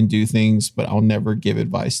and do things, but I'll never give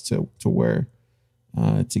advice to where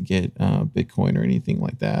to get Bitcoin or anything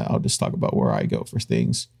like that. I'll just talk about where I go for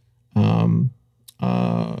things. So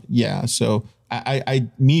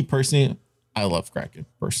me personally, I love Kraken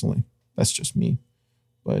personally. That's just me,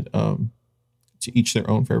 but to each their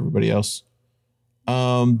own for everybody else.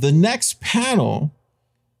 The next panel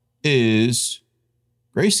is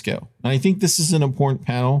Grayscale. And I think this is an important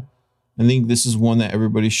panel. I think this is one that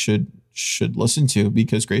everybody should listen to,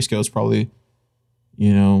 because Grayscale is probably,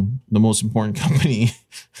 the most important company.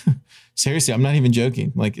 Seriously, I'm not even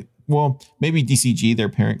joking. Maybe DCG, their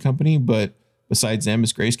parent company, but besides them,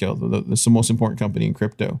 it's Grayscale. It's the most important company in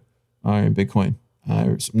crypto, in Bitcoin.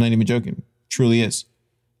 I'm not even joking. Truly is.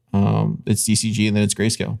 It's DCG and then it's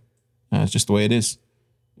Grayscale. It's just the way it is.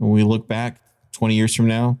 When we look back 20 years from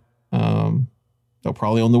now, they'll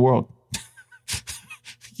probably own the world.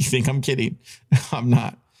 You think I'm kidding? I'm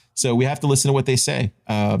not. So we have to listen to what they say.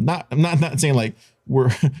 I'm not saying like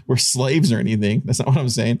we're slaves or anything. That's not what I'm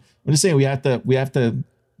saying. I'm just saying we have to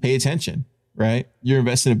pay attention, right? You're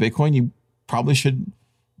invested in Bitcoin. You probably should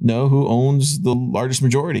know who owns the largest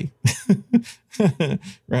majority,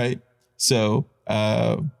 right? So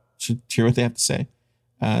should hear what they have to say.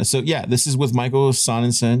 This is with Michael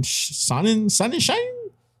Sonnenschein.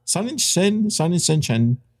 I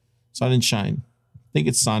think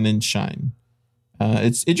it's Sonnenschein.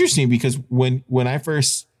 It's interesting because when I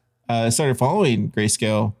first started following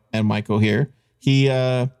Grayscale and Michael here, he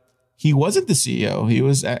wasn't the CEO. He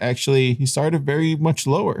was actually, he started very much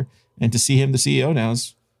lower, and to see him the CEO now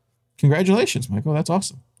is congratulations, Michael. That's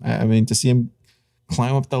awesome. I mean, to see him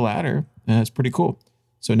climb up the ladder, it's pretty cool.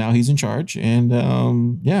 So now he's in charge,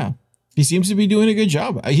 and yeah, he seems to be doing a good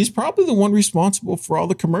job. He's probably the one responsible for all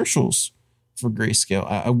the commercials for Grayscale.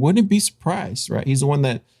 I wouldn't be surprised, right? He's the one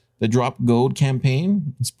that the Drop Gold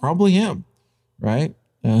campaign. It's probably him, right?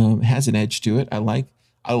 It has an edge to it. I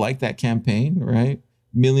like that campaign, right?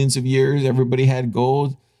 Millions of years, everybody had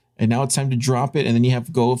gold, and now it's time to drop it, and then you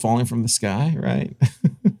have gold falling from the sky, right?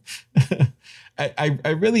 I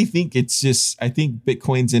really think I think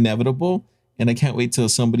Bitcoin's inevitable, and I can't wait till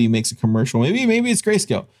somebody makes a commercial. Maybe it's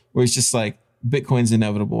Grayscale, where it's just like Bitcoin's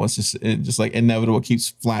inevitable. It's just like inevitable. It keeps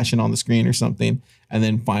flashing on the screen or something, and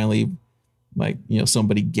then finally, like,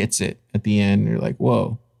 somebody gets it at the end. You're like,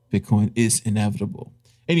 whoa, Bitcoin is inevitable.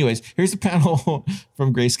 Anyways, here's the panel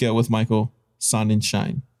from Grayscale with Michael, Sun and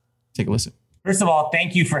Shine. Take a listen. First of all,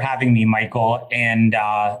 thank you for having me, Michael, and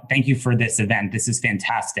thank you for this event. This is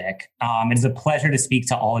fantastic. It is a pleasure to speak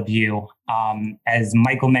to all of you. As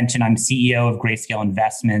Michael mentioned, I'm CEO of Grayscale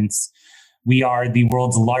Investments. We are the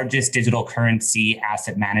world's largest digital currency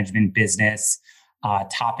asset management business,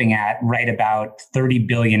 topping at right about $30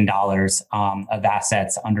 billion of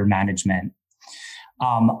assets under management.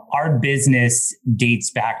 Our business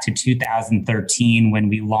dates back to 2013 when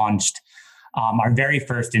we launched our very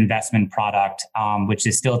first investment product, which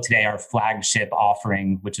is still today our flagship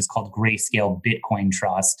offering, which is called Grayscale Bitcoin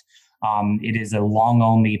Trust. It is a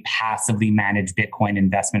long-only passively managed Bitcoin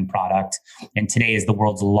investment product, and today is the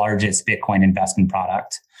world's largest Bitcoin investment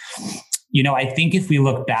product. I think if we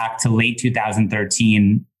look back to late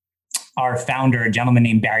 2013, our founder, a gentleman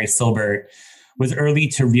named Barry Silbert, was early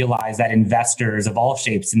to realize that investors of all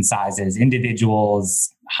shapes and sizes,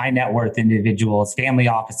 individuals, high net worth individuals, family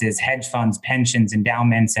offices, hedge funds, pensions,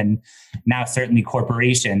 endowments, and now certainly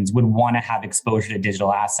corporations would want to have exposure to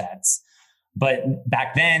digital assets. But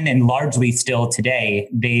back then, and largely still today,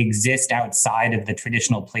 they exist outside of the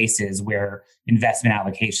traditional places where investment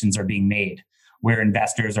allocations are being made, where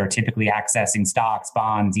investors are typically accessing stocks,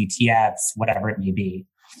 bonds, ETFs, whatever it may be.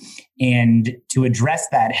 And to address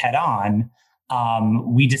that head on,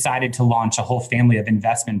 we decided to launch a whole family of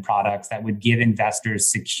investment products that would give investors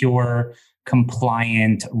secure,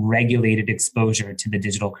 compliant, regulated exposure to the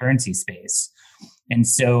digital currency space. And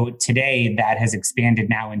so today that has expanded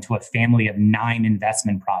now into a family of 9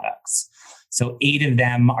 investment products. So 8 of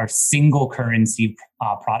them are single currency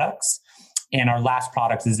products. And our last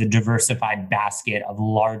product is a diversified basket of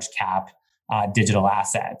large cap digital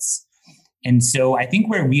assets. And so I think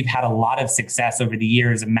where we've had a lot of success over the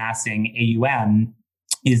years amassing AUM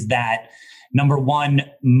is that, number one,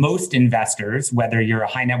 most investors, whether you're a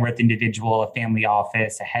high net worth individual, a family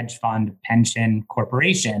office, a hedge fund, pension,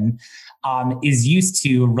 corporation, is used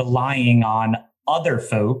to relying on other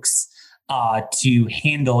folks to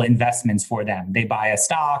handle investments for them. They buy a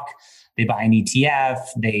stock, they buy an ETF,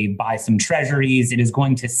 they buy some treasuries. It is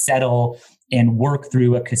going to settle and work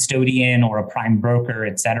through a custodian or a prime broker,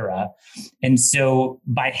 et cetera. And so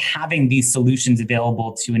by having these solutions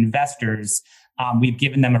available to investors, we've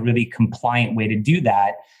given them a really compliant way to do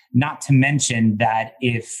that. Not to mention that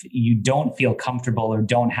if you don't feel comfortable or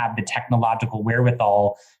don't have the technological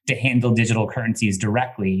wherewithal to handle digital currencies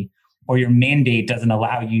directly, or your mandate doesn't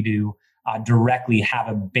allow you to directly have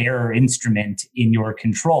a bearer instrument in your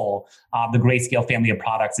control, the Grayscale family of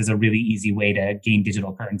products is a really easy way to gain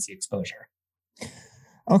digital currency exposure.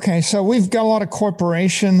 Okay, so we've got a lot of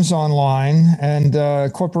corporations online, and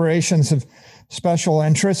corporations have special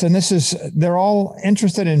interests, and they're all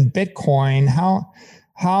interested in Bitcoin.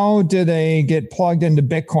 How do they get plugged into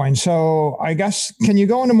Bitcoin? So I guess, can you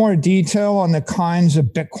go into more detail on the kinds of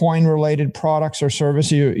Bitcoin related products or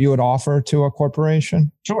services you would offer to a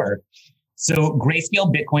corporation? Sure. So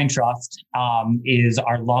Grayscale Bitcoin Trust is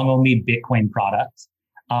our long only Bitcoin product.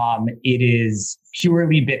 It is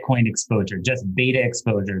purely Bitcoin exposure, just beta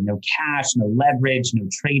exposure, no cash, no leverage, no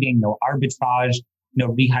trading, no arbitrage, no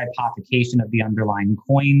rehypothecation of the underlying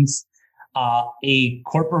coins. A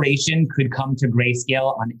corporation could come to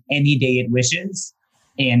Grayscale on any day it wishes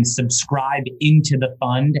and subscribe into the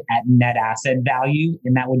fund at net asset value.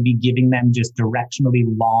 And that would be giving them just directionally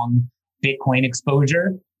long Bitcoin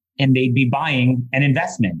exposure. And they'd be buying an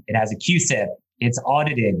investment. It has a QSIP, it's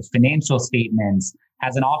audited, financial statements,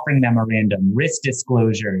 has an offering memorandum, risk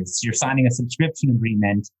disclosures, you're signing a subscription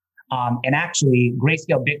agreement. And actually,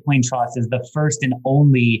 Grayscale Bitcoin Trust is the first and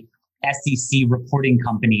only SEC reporting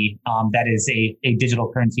company that is a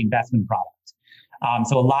digital currency investment product.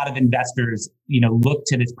 So a lot of investors, look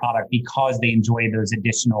to this product because they enjoy those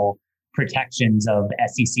additional protections of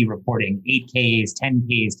SEC reporting, 8Ks,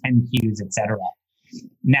 10Ks, 10Qs, et cetera.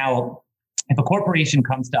 Now, if a corporation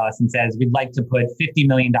comes to us and says, we'd like to put $50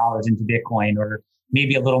 million into Bitcoin, or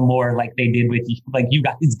maybe a little more like they did like you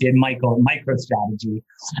guys did, Michael, MicroStrategy,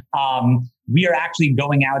 we are actually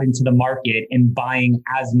going out into the market and buying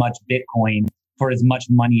as much Bitcoin for as much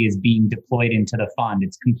money is being deployed into the fund.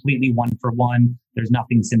 It's completely one for one. There's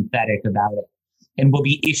nothing synthetic about it. And we'll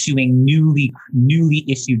be issuing newly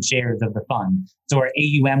issued shares of the fund. So our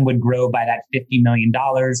AUM would grow by that $50 million.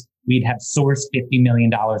 We'd have sourced $50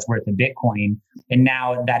 million worth of Bitcoin. And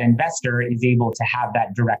now that investor is able to have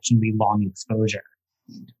that directionally long exposure.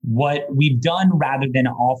 What we've done, rather than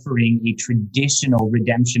offering a traditional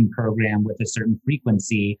redemption program with a certain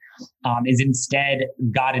frequency, is instead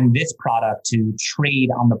gotten this product to trade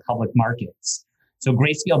on the public markets. So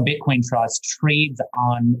Grayscale Bitcoin Trust trades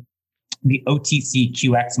on the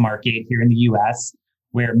OTCQX market here in the US,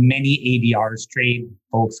 where many ADRs trade,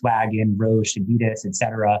 Volkswagen, Roche, Adidas, et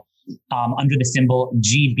cetera, under the symbol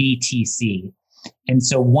GBTC. And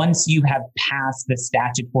so once you have passed the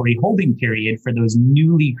statutory holding period for those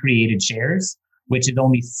newly created shares, which is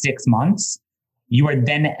only 6 months, you are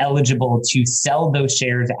then eligible to sell those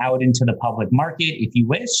shares out into the public market if you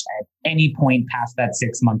wish at any point past that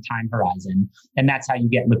 6-month time horizon. And that's how you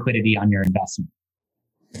get liquidity on your investment.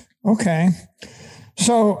 Okay.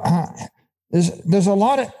 So there's a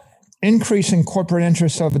lot of increase in corporate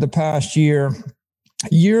interest over the past year.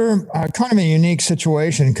 You're kind of a unique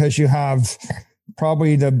situation because you have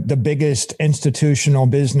probably the biggest institutional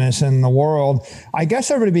business in the world. I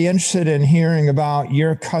guess I would be interested in hearing about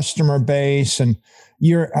your customer base and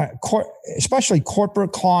your especially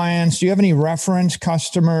corporate clients. Do you have any reference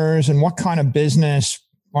customers, and what kind of business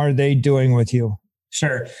are they doing with you?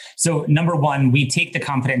 Sure. So number one, we take the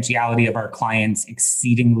confidentiality of our clients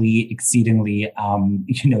exceedingly,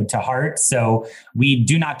 to heart. So we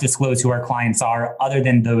do not disclose who our clients are other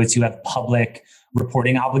than those who have public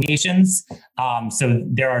reporting obligations. So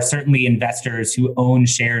there are certainly investors who own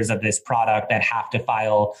shares of this product that have to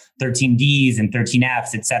file 13Ds and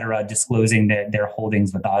 13Fs, et cetera, disclosing their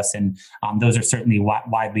holdings with us. And those are certainly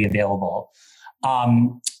widely available.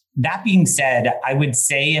 That being said, I would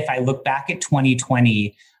say if I look back at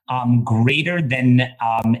 2020, greater than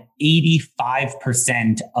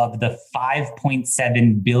 85% of the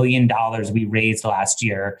 $5.7 billion we raised last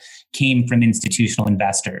year came from institutional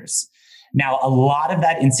investors. Now, a lot of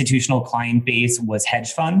that institutional client base was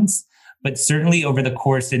hedge funds, but certainly over the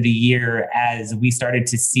course of the year, as we started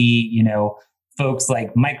to see, folks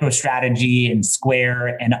like MicroStrategy and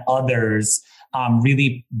Square and others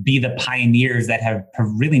really be the pioneers that have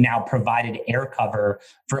really now provided air cover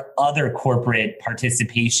for other corporate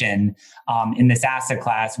participation in this asset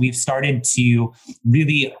class. We've started to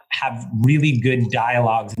really have really good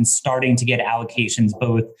dialogues and starting to get allocations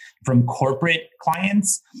both from corporate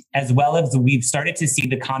clients, as well as we've started to see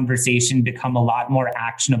the conversation become a lot more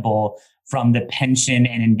actionable from the pension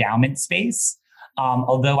and endowment space.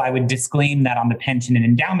 Although I would disclaim that on the pension and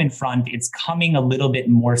endowment front, it's coming a little bit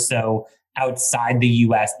more so outside the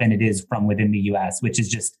US than it is from within the US, which is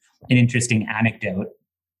just an interesting anecdote.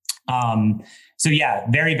 So yeah,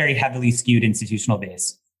 very, very heavily skewed institutional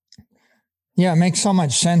base. Yeah, it makes so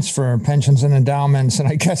much sense for pensions and endowments. And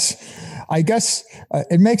I guess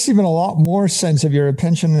it makes even a lot more sense if you're a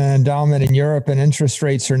pension and endowment in Europe and interest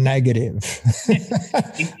rates are negative.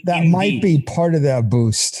 That Indeed. might be part of that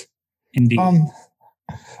boost. Indeed.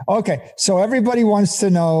 Okay, so everybody wants to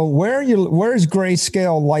know where's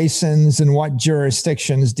Grayscale licensed and what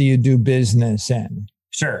jurisdictions do you do business in?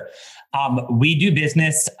 Sure. We do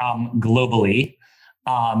business globally.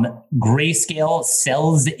 Grayscale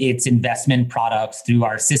sells its investment products through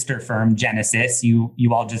our sister firm, Genesis. You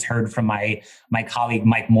all just heard from my colleague,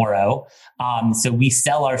 Mike Morrow. So we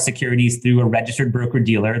sell our securities through a registered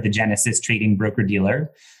broker-dealer, the Genesis Trading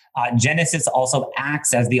Broker-Dealer. Genesis also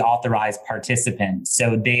acts as the authorized participant.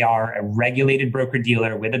 So they are a regulated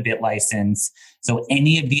broker-dealer with a BIT license. So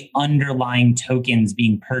any of the underlying tokens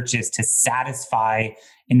being purchased to satisfy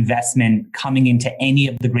investment coming into any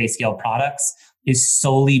of the Grayscale products is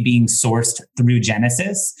solely being sourced through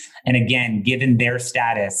Genesis. And again, given their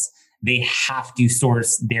status, they have to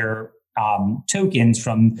source their tokens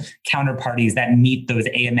from counterparties that meet those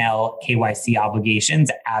AML KYC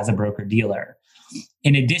obligations as a broker-dealer.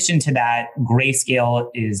 In addition to that, Grayscale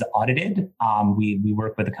is audited. We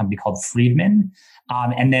work with a company called Friedman.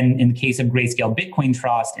 And then in the case of Grayscale Bitcoin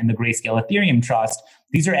Trust and the Grayscale Ethereum Trust,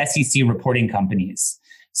 these are SEC reporting companies.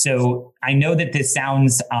 So I know that this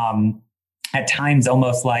sounds at times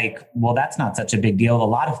almost like, well, that's not such a big deal. A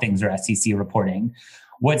lot of things are SEC reporting.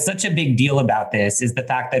 What's such a big deal about this is the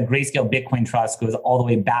fact that Grayscale Bitcoin Trust goes all the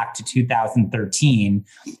way back to 2013,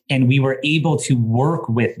 and we were able to work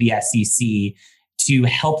with the SEC to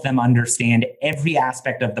help them understand every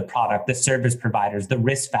aspect of the product, the service providers, the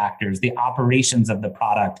risk factors, the operations of the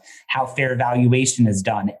product, how fair valuation is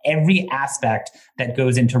done, every aspect that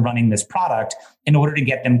goes into running this product in order to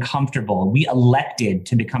get them comfortable. We elected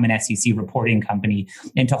to become an SEC reporting company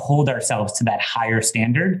and to hold ourselves to that higher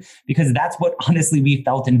standard, because that's what honestly we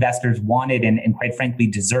felt investors wanted and quite frankly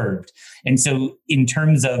deserved. And so in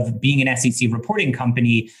terms of being an SEC reporting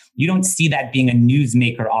company, you don't see that being a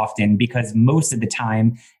newsmaker often, because most of the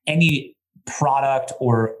time, any product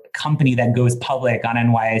or company that goes public on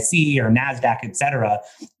NYSE or NASDAQ, et cetera,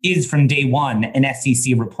 is from day one an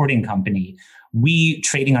SEC reporting company. We,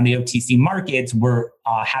 trading on the OTC markets, were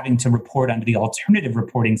having to report under the alternative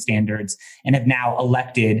reporting standards and have now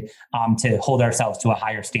elected to hold ourselves to a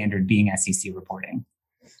higher standard, being SEC reporting.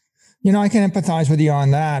 You know, I can empathize with you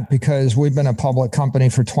on that, because we've been a public company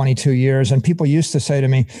for 22 years. And people used to say to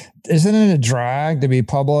me, isn't it a drag to be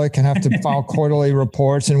public and have to file quarterly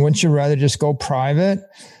reports? And wouldn't you rather just go private?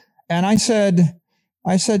 And I said,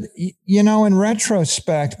 you know, in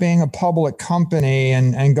retrospect, being a public company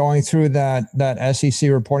and going through that SEC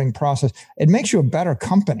reporting process, it makes you a better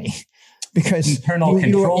company, because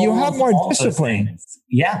you have more discipline.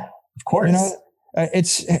 Yeah, of course. You know,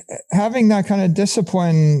 it's having that kind of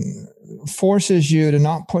discipline forces you to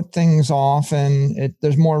not put things off, and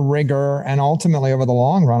there's more rigor. And ultimately, over the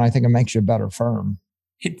long run, I think it makes you a better firm.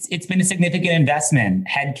 It's been a significant investment: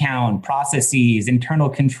 headcount, processes, internal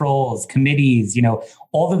controls, committees, you know,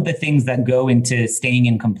 all of the things that go into staying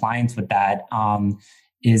in compliance with that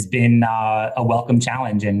has been a welcome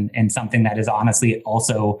challenge, and something that has honestly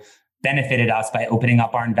also benefited us by opening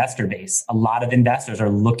up our investor base. A lot of investors are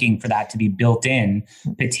looking for that to be built in,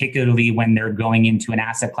 particularly when they're going into an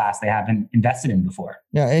asset class they haven't invested in before.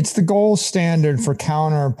 Yeah, it's the gold standard for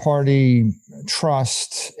counterparty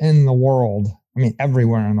trust in the world. I mean,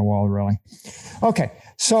 everywhere in the world, really. Okay,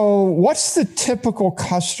 so what's the typical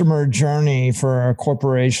customer journey for a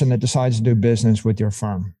corporation that decides to do business with your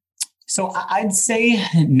firm? So I'd say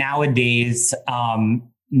nowadays,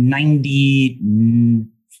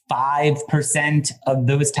 95% of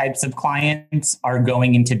those types of clients are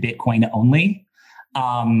going into Bitcoin only.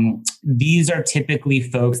 These are typically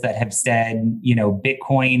folks that have said, you know,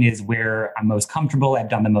 Bitcoin is where I'm most comfortable. I've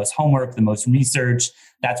done the most homework, the most research.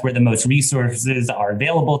 That's where the most resources are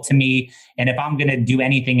available to me. And if I'm going to do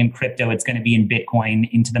anything in crypto, it's going to be in Bitcoin,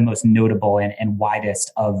 into the most notable and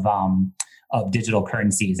widest of digital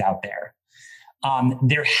currencies out there.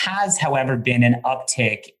 There has, however, been an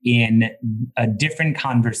uptick in a different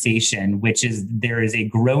conversation, which is there is a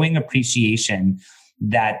growing appreciation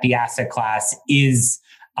that the asset class is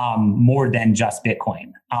more than just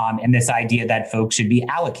Bitcoin, and this idea that folks should be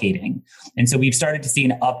allocating. And so we've started to see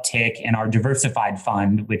an uptick in our diversified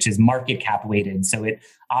fund, which is market cap weighted. So it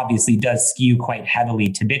obviously does skew quite heavily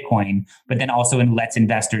to Bitcoin, but then also it lets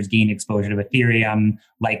investors gain exposure to Ethereum,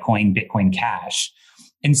 Litecoin, Bitcoin Cash.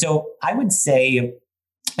 And so I would say,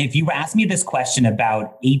 if you asked me this question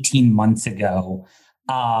about 18 months ago,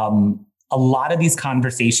 a lot of these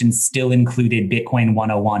conversations still included Bitcoin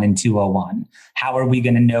 101 and 201. How are we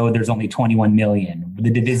going to know there's only 21 million? The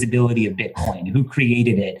divisibility of Bitcoin, who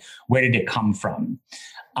created it? Where did it come from?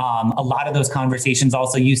 A lot of those conversations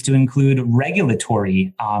also used to include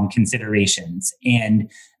regulatory considerations, and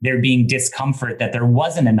there being discomfort that there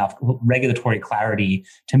wasn't enough regulatory clarity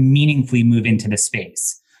to meaningfully move into the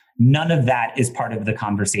space. None of that is part of the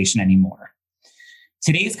conversation anymore.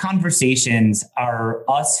 Today's conversations are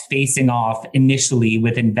us facing off initially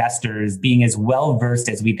with investors being as well versed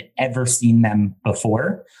as we've ever seen them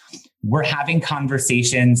before. We're having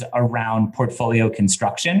conversations around portfolio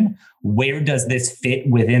construction. Where does this fit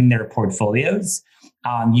within their portfolios?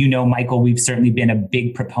 You know, Michael, we've certainly been a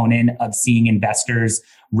big proponent of seeing investors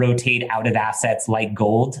rotate out of assets like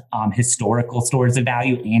gold, historical stores of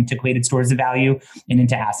value, antiquated stores of value, and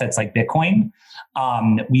into assets like Bitcoin.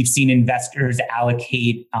 We've seen investors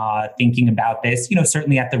allocate thinking about this, you know,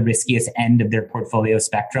 certainly at the riskiest end of their portfolio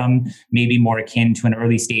spectrum, maybe more akin to an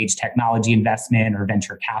early stage technology investment or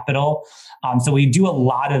venture capital. So we do a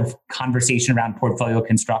lot of conversation around portfolio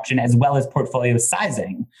construction as well as portfolio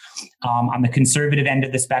sizing. On the conservative end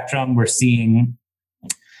of the spectrum, we're seeing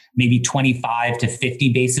maybe 25 to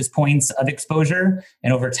 50 basis points of exposure.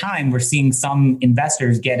 And over time, we're seeing some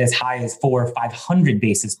investors get as high as 400 or 500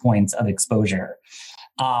 basis points of exposure.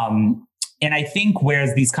 And I think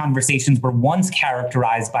whereas these conversations were once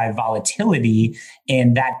characterized by volatility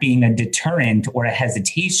and that being a deterrent or a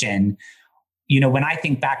hesitation, when I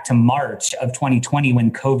think back to March of 2020,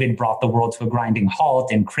 when COVID brought the world to a grinding halt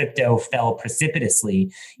and crypto fell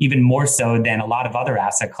precipitously, even more so than a lot of other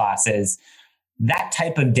asset classes, that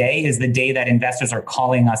type of day is the day that investors are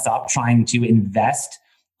calling us up, trying to invest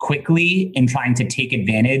quickly and trying to take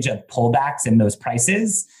advantage of pullbacks in those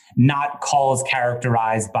prices, not calls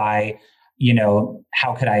characterized by,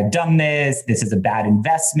 how could I have done this? This is a bad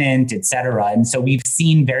investment, et cetera. And so we've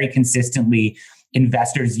seen very consistently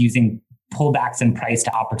investors using pullbacks in price to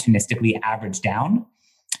opportunistically average down.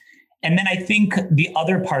 And then I think the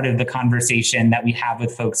other part of the conversation that we have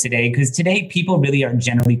with folks today, because today people really are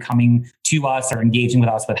generally coming to us or engaging with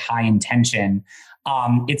us with high intention.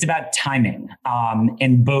 It's about timing,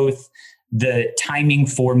 and both the timing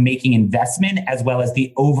for making investment as well as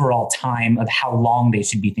the overall time of how long they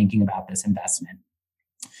should be thinking about this investment.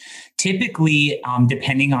 Typically,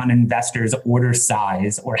 depending on investors' order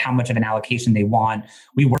size or how much of an allocation they want,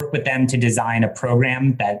 we work with them to design a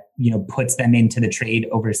program that puts them into the trade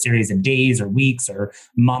over a series of days or weeks or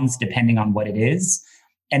months, depending on what it is.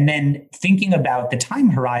 And then thinking about the time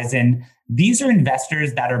horizon, these are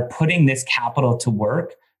investors that are putting this capital to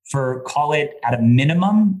work for, call it at a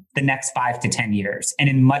minimum, the next 5 to 10 years, and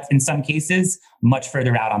in some cases, much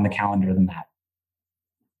further out on the calendar than that.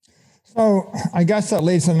 So I guess that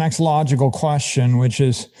leads to the next logical question, which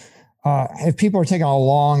is, if people are taking a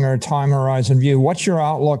longer time horizon view, what's your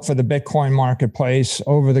outlook for the Bitcoin marketplace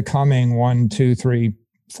over the coming 1, 2, 3,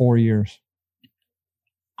 4 years?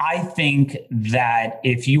 I think that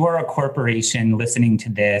if you are a corporation listening to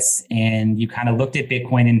this and you kind of looked at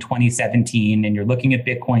Bitcoin in 2017 and you're looking at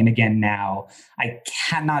Bitcoin again now, I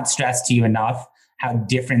cannot stress to you enough how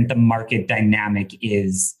different the market dynamic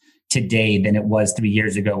is today than it was 3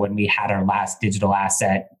 years ago when we had our last digital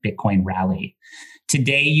asset Bitcoin rally.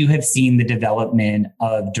 Today, you have seen the development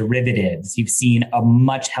of derivatives. You've seen a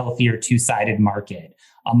much healthier two-sided market,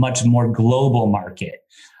 a much more global market,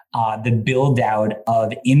 the build out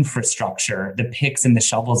of infrastructure, the picks and the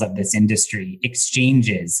shovels of this industry,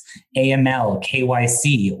 exchanges, AML,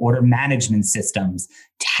 KYC, order management systems,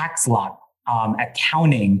 tax law,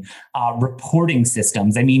 accounting, reporting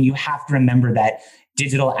systems. I mean, you have to remember that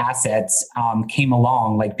digital assets came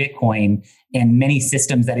along like Bitcoin, and many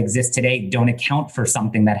systems that exist today don't account for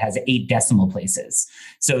something that has 8 decimal places.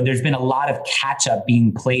 So there's been a lot of catch up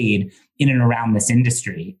being played in and around this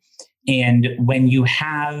industry. And when you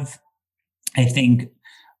have, I think,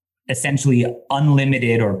 essentially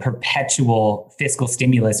unlimited or perpetual fiscal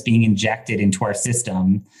stimulus being injected into our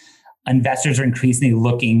system, investors are increasingly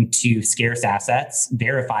looking to scarce assets,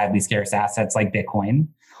 verifiably scarce assets like Bitcoin.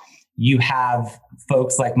 You have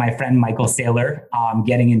folks like my friend Michael Saylor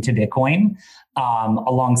getting into Bitcoin,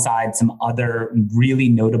 alongside some other really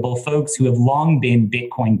notable folks who have long been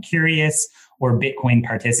Bitcoin curious or Bitcoin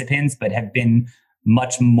participants, but have been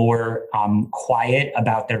much more quiet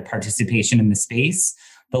about their participation in the space.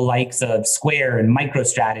 The likes of Square and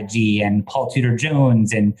MicroStrategy and Paul Tudor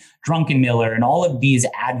Jones and Druckenmiller and all of these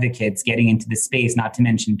advocates getting into the space, not to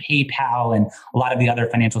mention PayPal and a lot of the other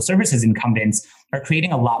financial services incumbents, are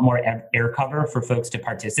creating a lot more air cover for folks to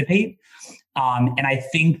participate. And I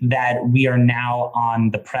think that we are now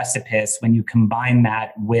on the precipice when you combine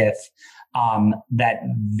that with that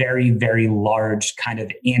very, very large kind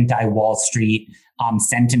of anti-Wall Street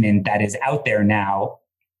sentiment that is out there now.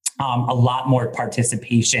 A lot more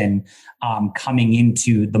participation coming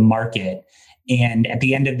into the market. And at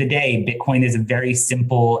the end of the day, Bitcoin is a very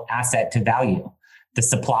simple asset to value. The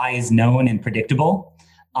supply is known and predictable.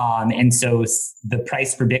 And so the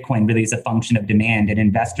price for Bitcoin really is a function of demand. And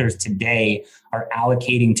investors today are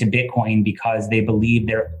allocating to Bitcoin because they believe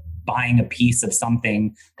they're buying a piece of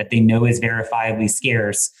something that they know is verifiably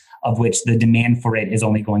scarce, of which the demand for it is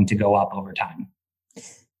only going to go up over time.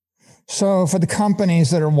 So for the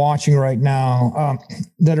companies that are watching right now,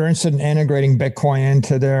 that are interested in integrating Bitcoin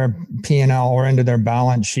into their P&L or into their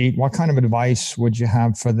balance sheet, what kind of advice would you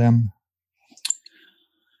have for them?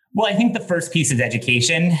 Well, I think the first piece is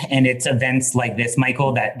education, and it's events like this,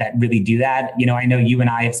 Michael, that really do that. I know you and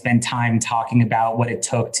I have spent time talking about what it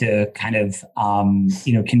took to kind of,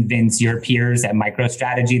 convince your peers at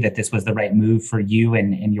MicroStrategy that this was the right move for you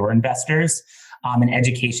and your investors. And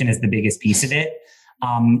education is the biggest piece of it.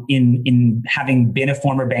 In having been a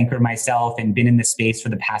former banker myself and been in the space for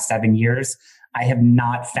the past 7 years, I have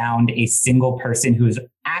not found a single person who has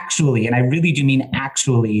actually, and I really do mean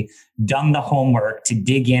actually, done the homework to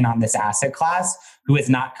dig in on this asset class who has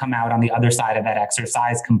not come out on the other side of that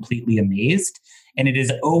exercise completely amazed. And it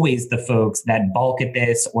is always the folks that balk at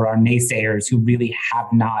this or are naysayers who really have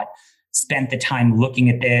not spent the time looking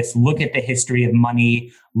at this, look at the history of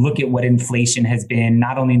money, look at what inflation has been,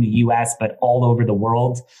 not only in the US, but all over the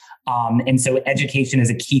world. And so education is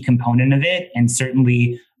a key component of it. And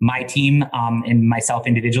certainly my team and myself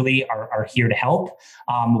individually are here to help.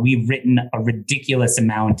 We've written a ridiculous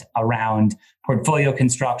amount around portfolio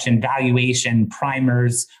construction, valuation,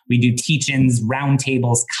 primers. We do teach-ins,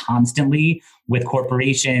 roundtables constantly with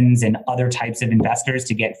corporations and other types of investors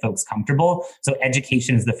to get folks comfortable. So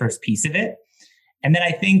education is the first piece of it. And then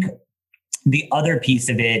I think the other piece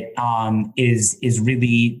of it is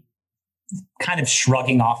really kind of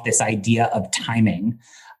shrugging off this idea of timing.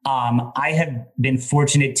 I have been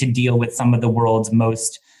fortunate to deal with some of the world's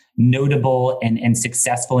most notable and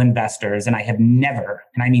successful investors, and I have never,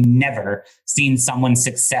 and I mean never, seen someone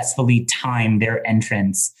successfully time their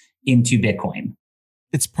entrance into Bitcoin.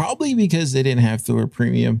 It's probably because they didn't have Thriller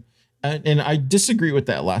Premium. And I disagree with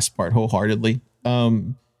that last part wholeheartedly.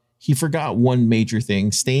 He forgot one major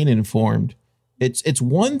thing: staying informed. It's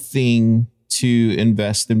one thing to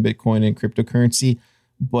invest in Bitcoin and cryptocurrency,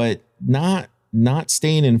 but not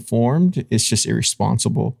staying informed is just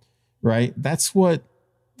irresponsible, right? That's what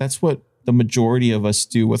the majority of us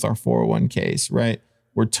do with our 401ks, right?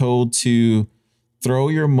 We're told to throw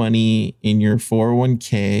your money in your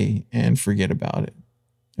 401k and forget about it.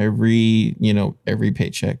 Every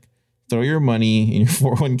paycheck, throw your money in your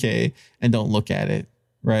 401k and don't look at it,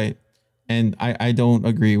 right? And I don't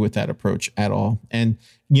agree with that approach at all. And,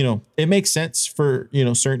 it makes sense for,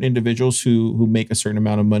 certain individuals who make a certain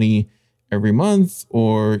amount of money every month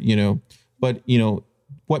or, but,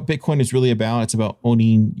 what Bitcoin is really about, it's about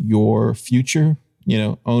owning your future,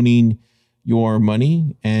 owning your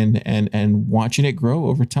money and watching it grow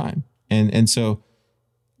over time. And so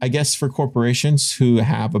I guess for corporations who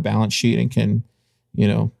have a balance sheet and can,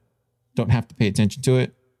 don't have to pay attention to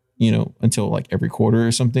it, until like every quarter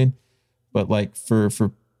or something. But like for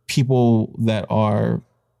people that are,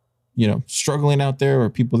 struggling out there, or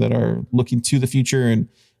people that are looking to the future and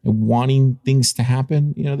wanting things to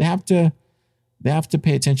happen, they have to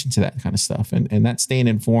pay attention to that kind of stuff and that's staying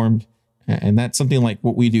informed. And that's something like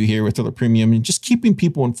what we do here with Thriller Premium and just keeping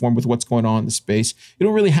people informed with what's going on in the space. You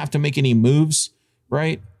don't really have to make any moves,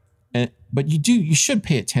 right? But you should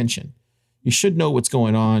pay attention. You should know what's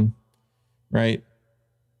going on, right?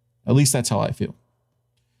 At least that's how I feel.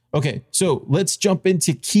 Okay, so let's jump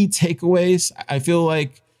into key takeaways. I feel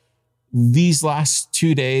like these last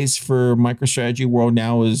 2 days for MicroStrategy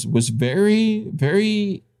World.Now was very,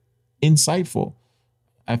 very insightful.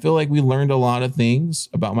 I feel like we learned a lot of things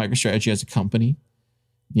about MicroStrategy as a company.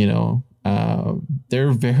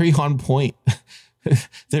 They're very on point.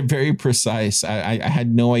 They're very precise. I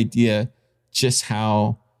had no idea just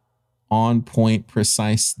how on point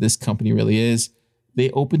precise this company really is.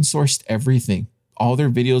 They open sourced everything. All their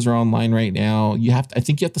videos are online right now. I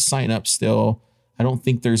think you have to sign up still. I don't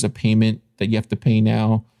think there's a payment that you have to pay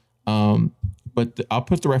now. But I'll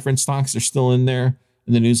put the reference stocks. They're still in there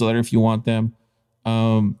in the newsletter if you want them.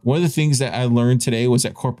 One of the things that I learned today was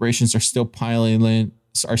that corporations are still piling in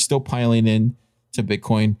to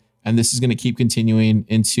Bitcoin. And this is going to keep continuing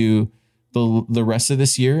into the rest of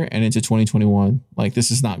this year and into 2021. Like,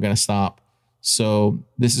 this is not going to stop. So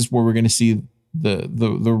this is where we're going to see the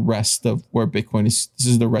rest of where Bitcoin is. This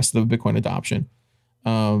is the rest of the Bitcoin adoption.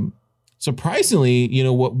 Surprisingly,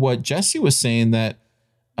 what Jesse was saying, that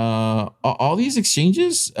all these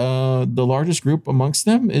exchanges, the largest group amongst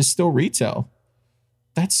them is still retail.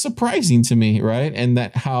 That's surprising to me, right? And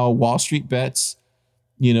that how Wall Street Bets,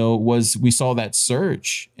 we saw that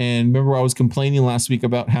surge. And remember, I was complaining last week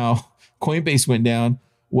about how Coinbase went down.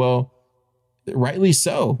 Well, rightly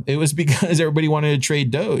so. It was because everybody wanted to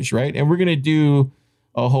trade Doge, right? And we're going to do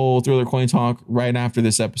a whole Thriller Coin Talk right after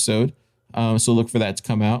this episode. So look for that to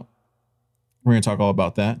come out. We're going to talk all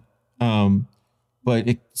about that. But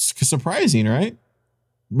it's surprising, right?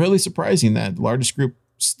 Really surprising that the largest group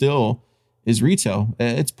still is retail.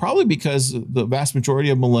 It's probably because the vast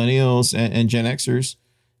majority of millennials and Gen Xers,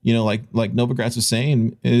 like Novogratz was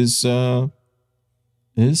saying, they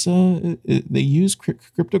use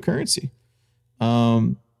cryptocurrency.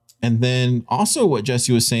 And then also what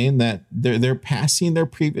Jesse was saying, that they're passing their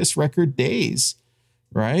previous record days,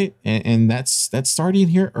 right? And that's starting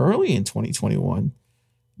here early in 2021.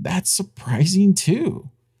 That's surprising too.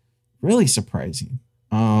 Really surprising.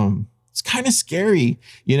 It's kind of scary,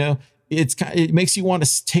 it makes you want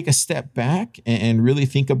to take a step back and really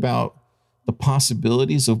think about the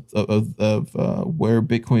possibilities of where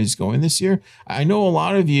Bitcoin is going this year. I know a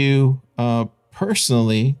lot of you,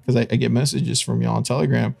 personally, because I get messages from y'all on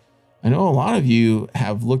Telegram, I know a lot of you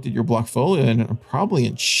have looked at your Blockfolio and are probably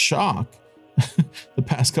in shock the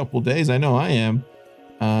past couple of days. I know I am.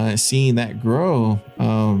 Seeing that grow,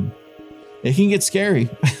 it can get scary.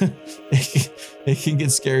 it can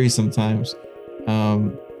get scary sometimes.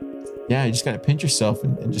 Yeah, you just got to pinch yourself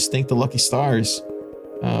and just thank the lucky stars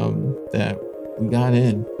that we got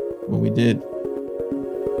in when we did.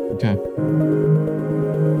 Okay.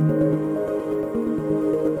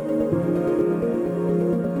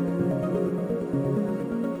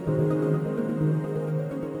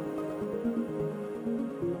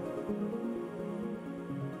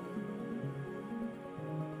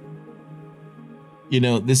 You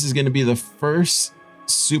know, this is going to be the first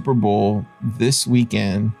Super Bowl this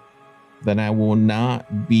weekend that I will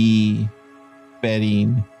not be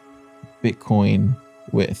betting Bitcoin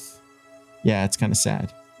with. Yeah, it's kind of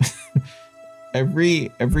sad.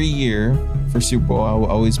 Every year for Super Bowl, I will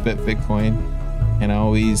always bet Bitcoin, and I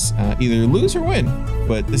always either lose or win.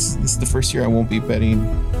 But this is the first year I won't be betting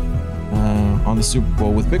on the Super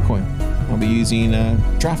Bowl with Bitcoin. I'll be using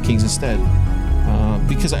DraftKings instead.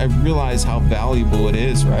 Because I realize how valuable it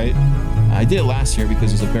is, right? I did it last year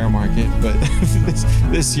because it was a bear market, but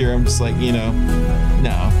this year I'm just like, no,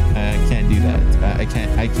 I can't do that. I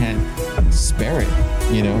can't spare it,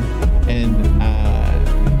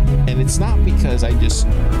 and it's not because I just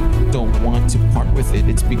don't want to part with it.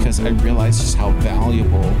 It's because I realize just how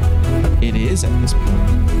valuable it is at this point.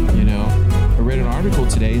 I read an article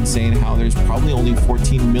today saying how there's probably only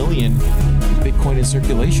 14 million Bitcoin in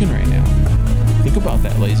circulation right now. Think about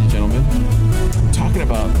that, ladies and gentlemen. We're talking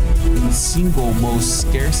about the single most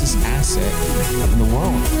scarcest asset in the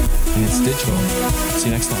world, and it's digital. See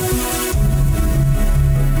you next time.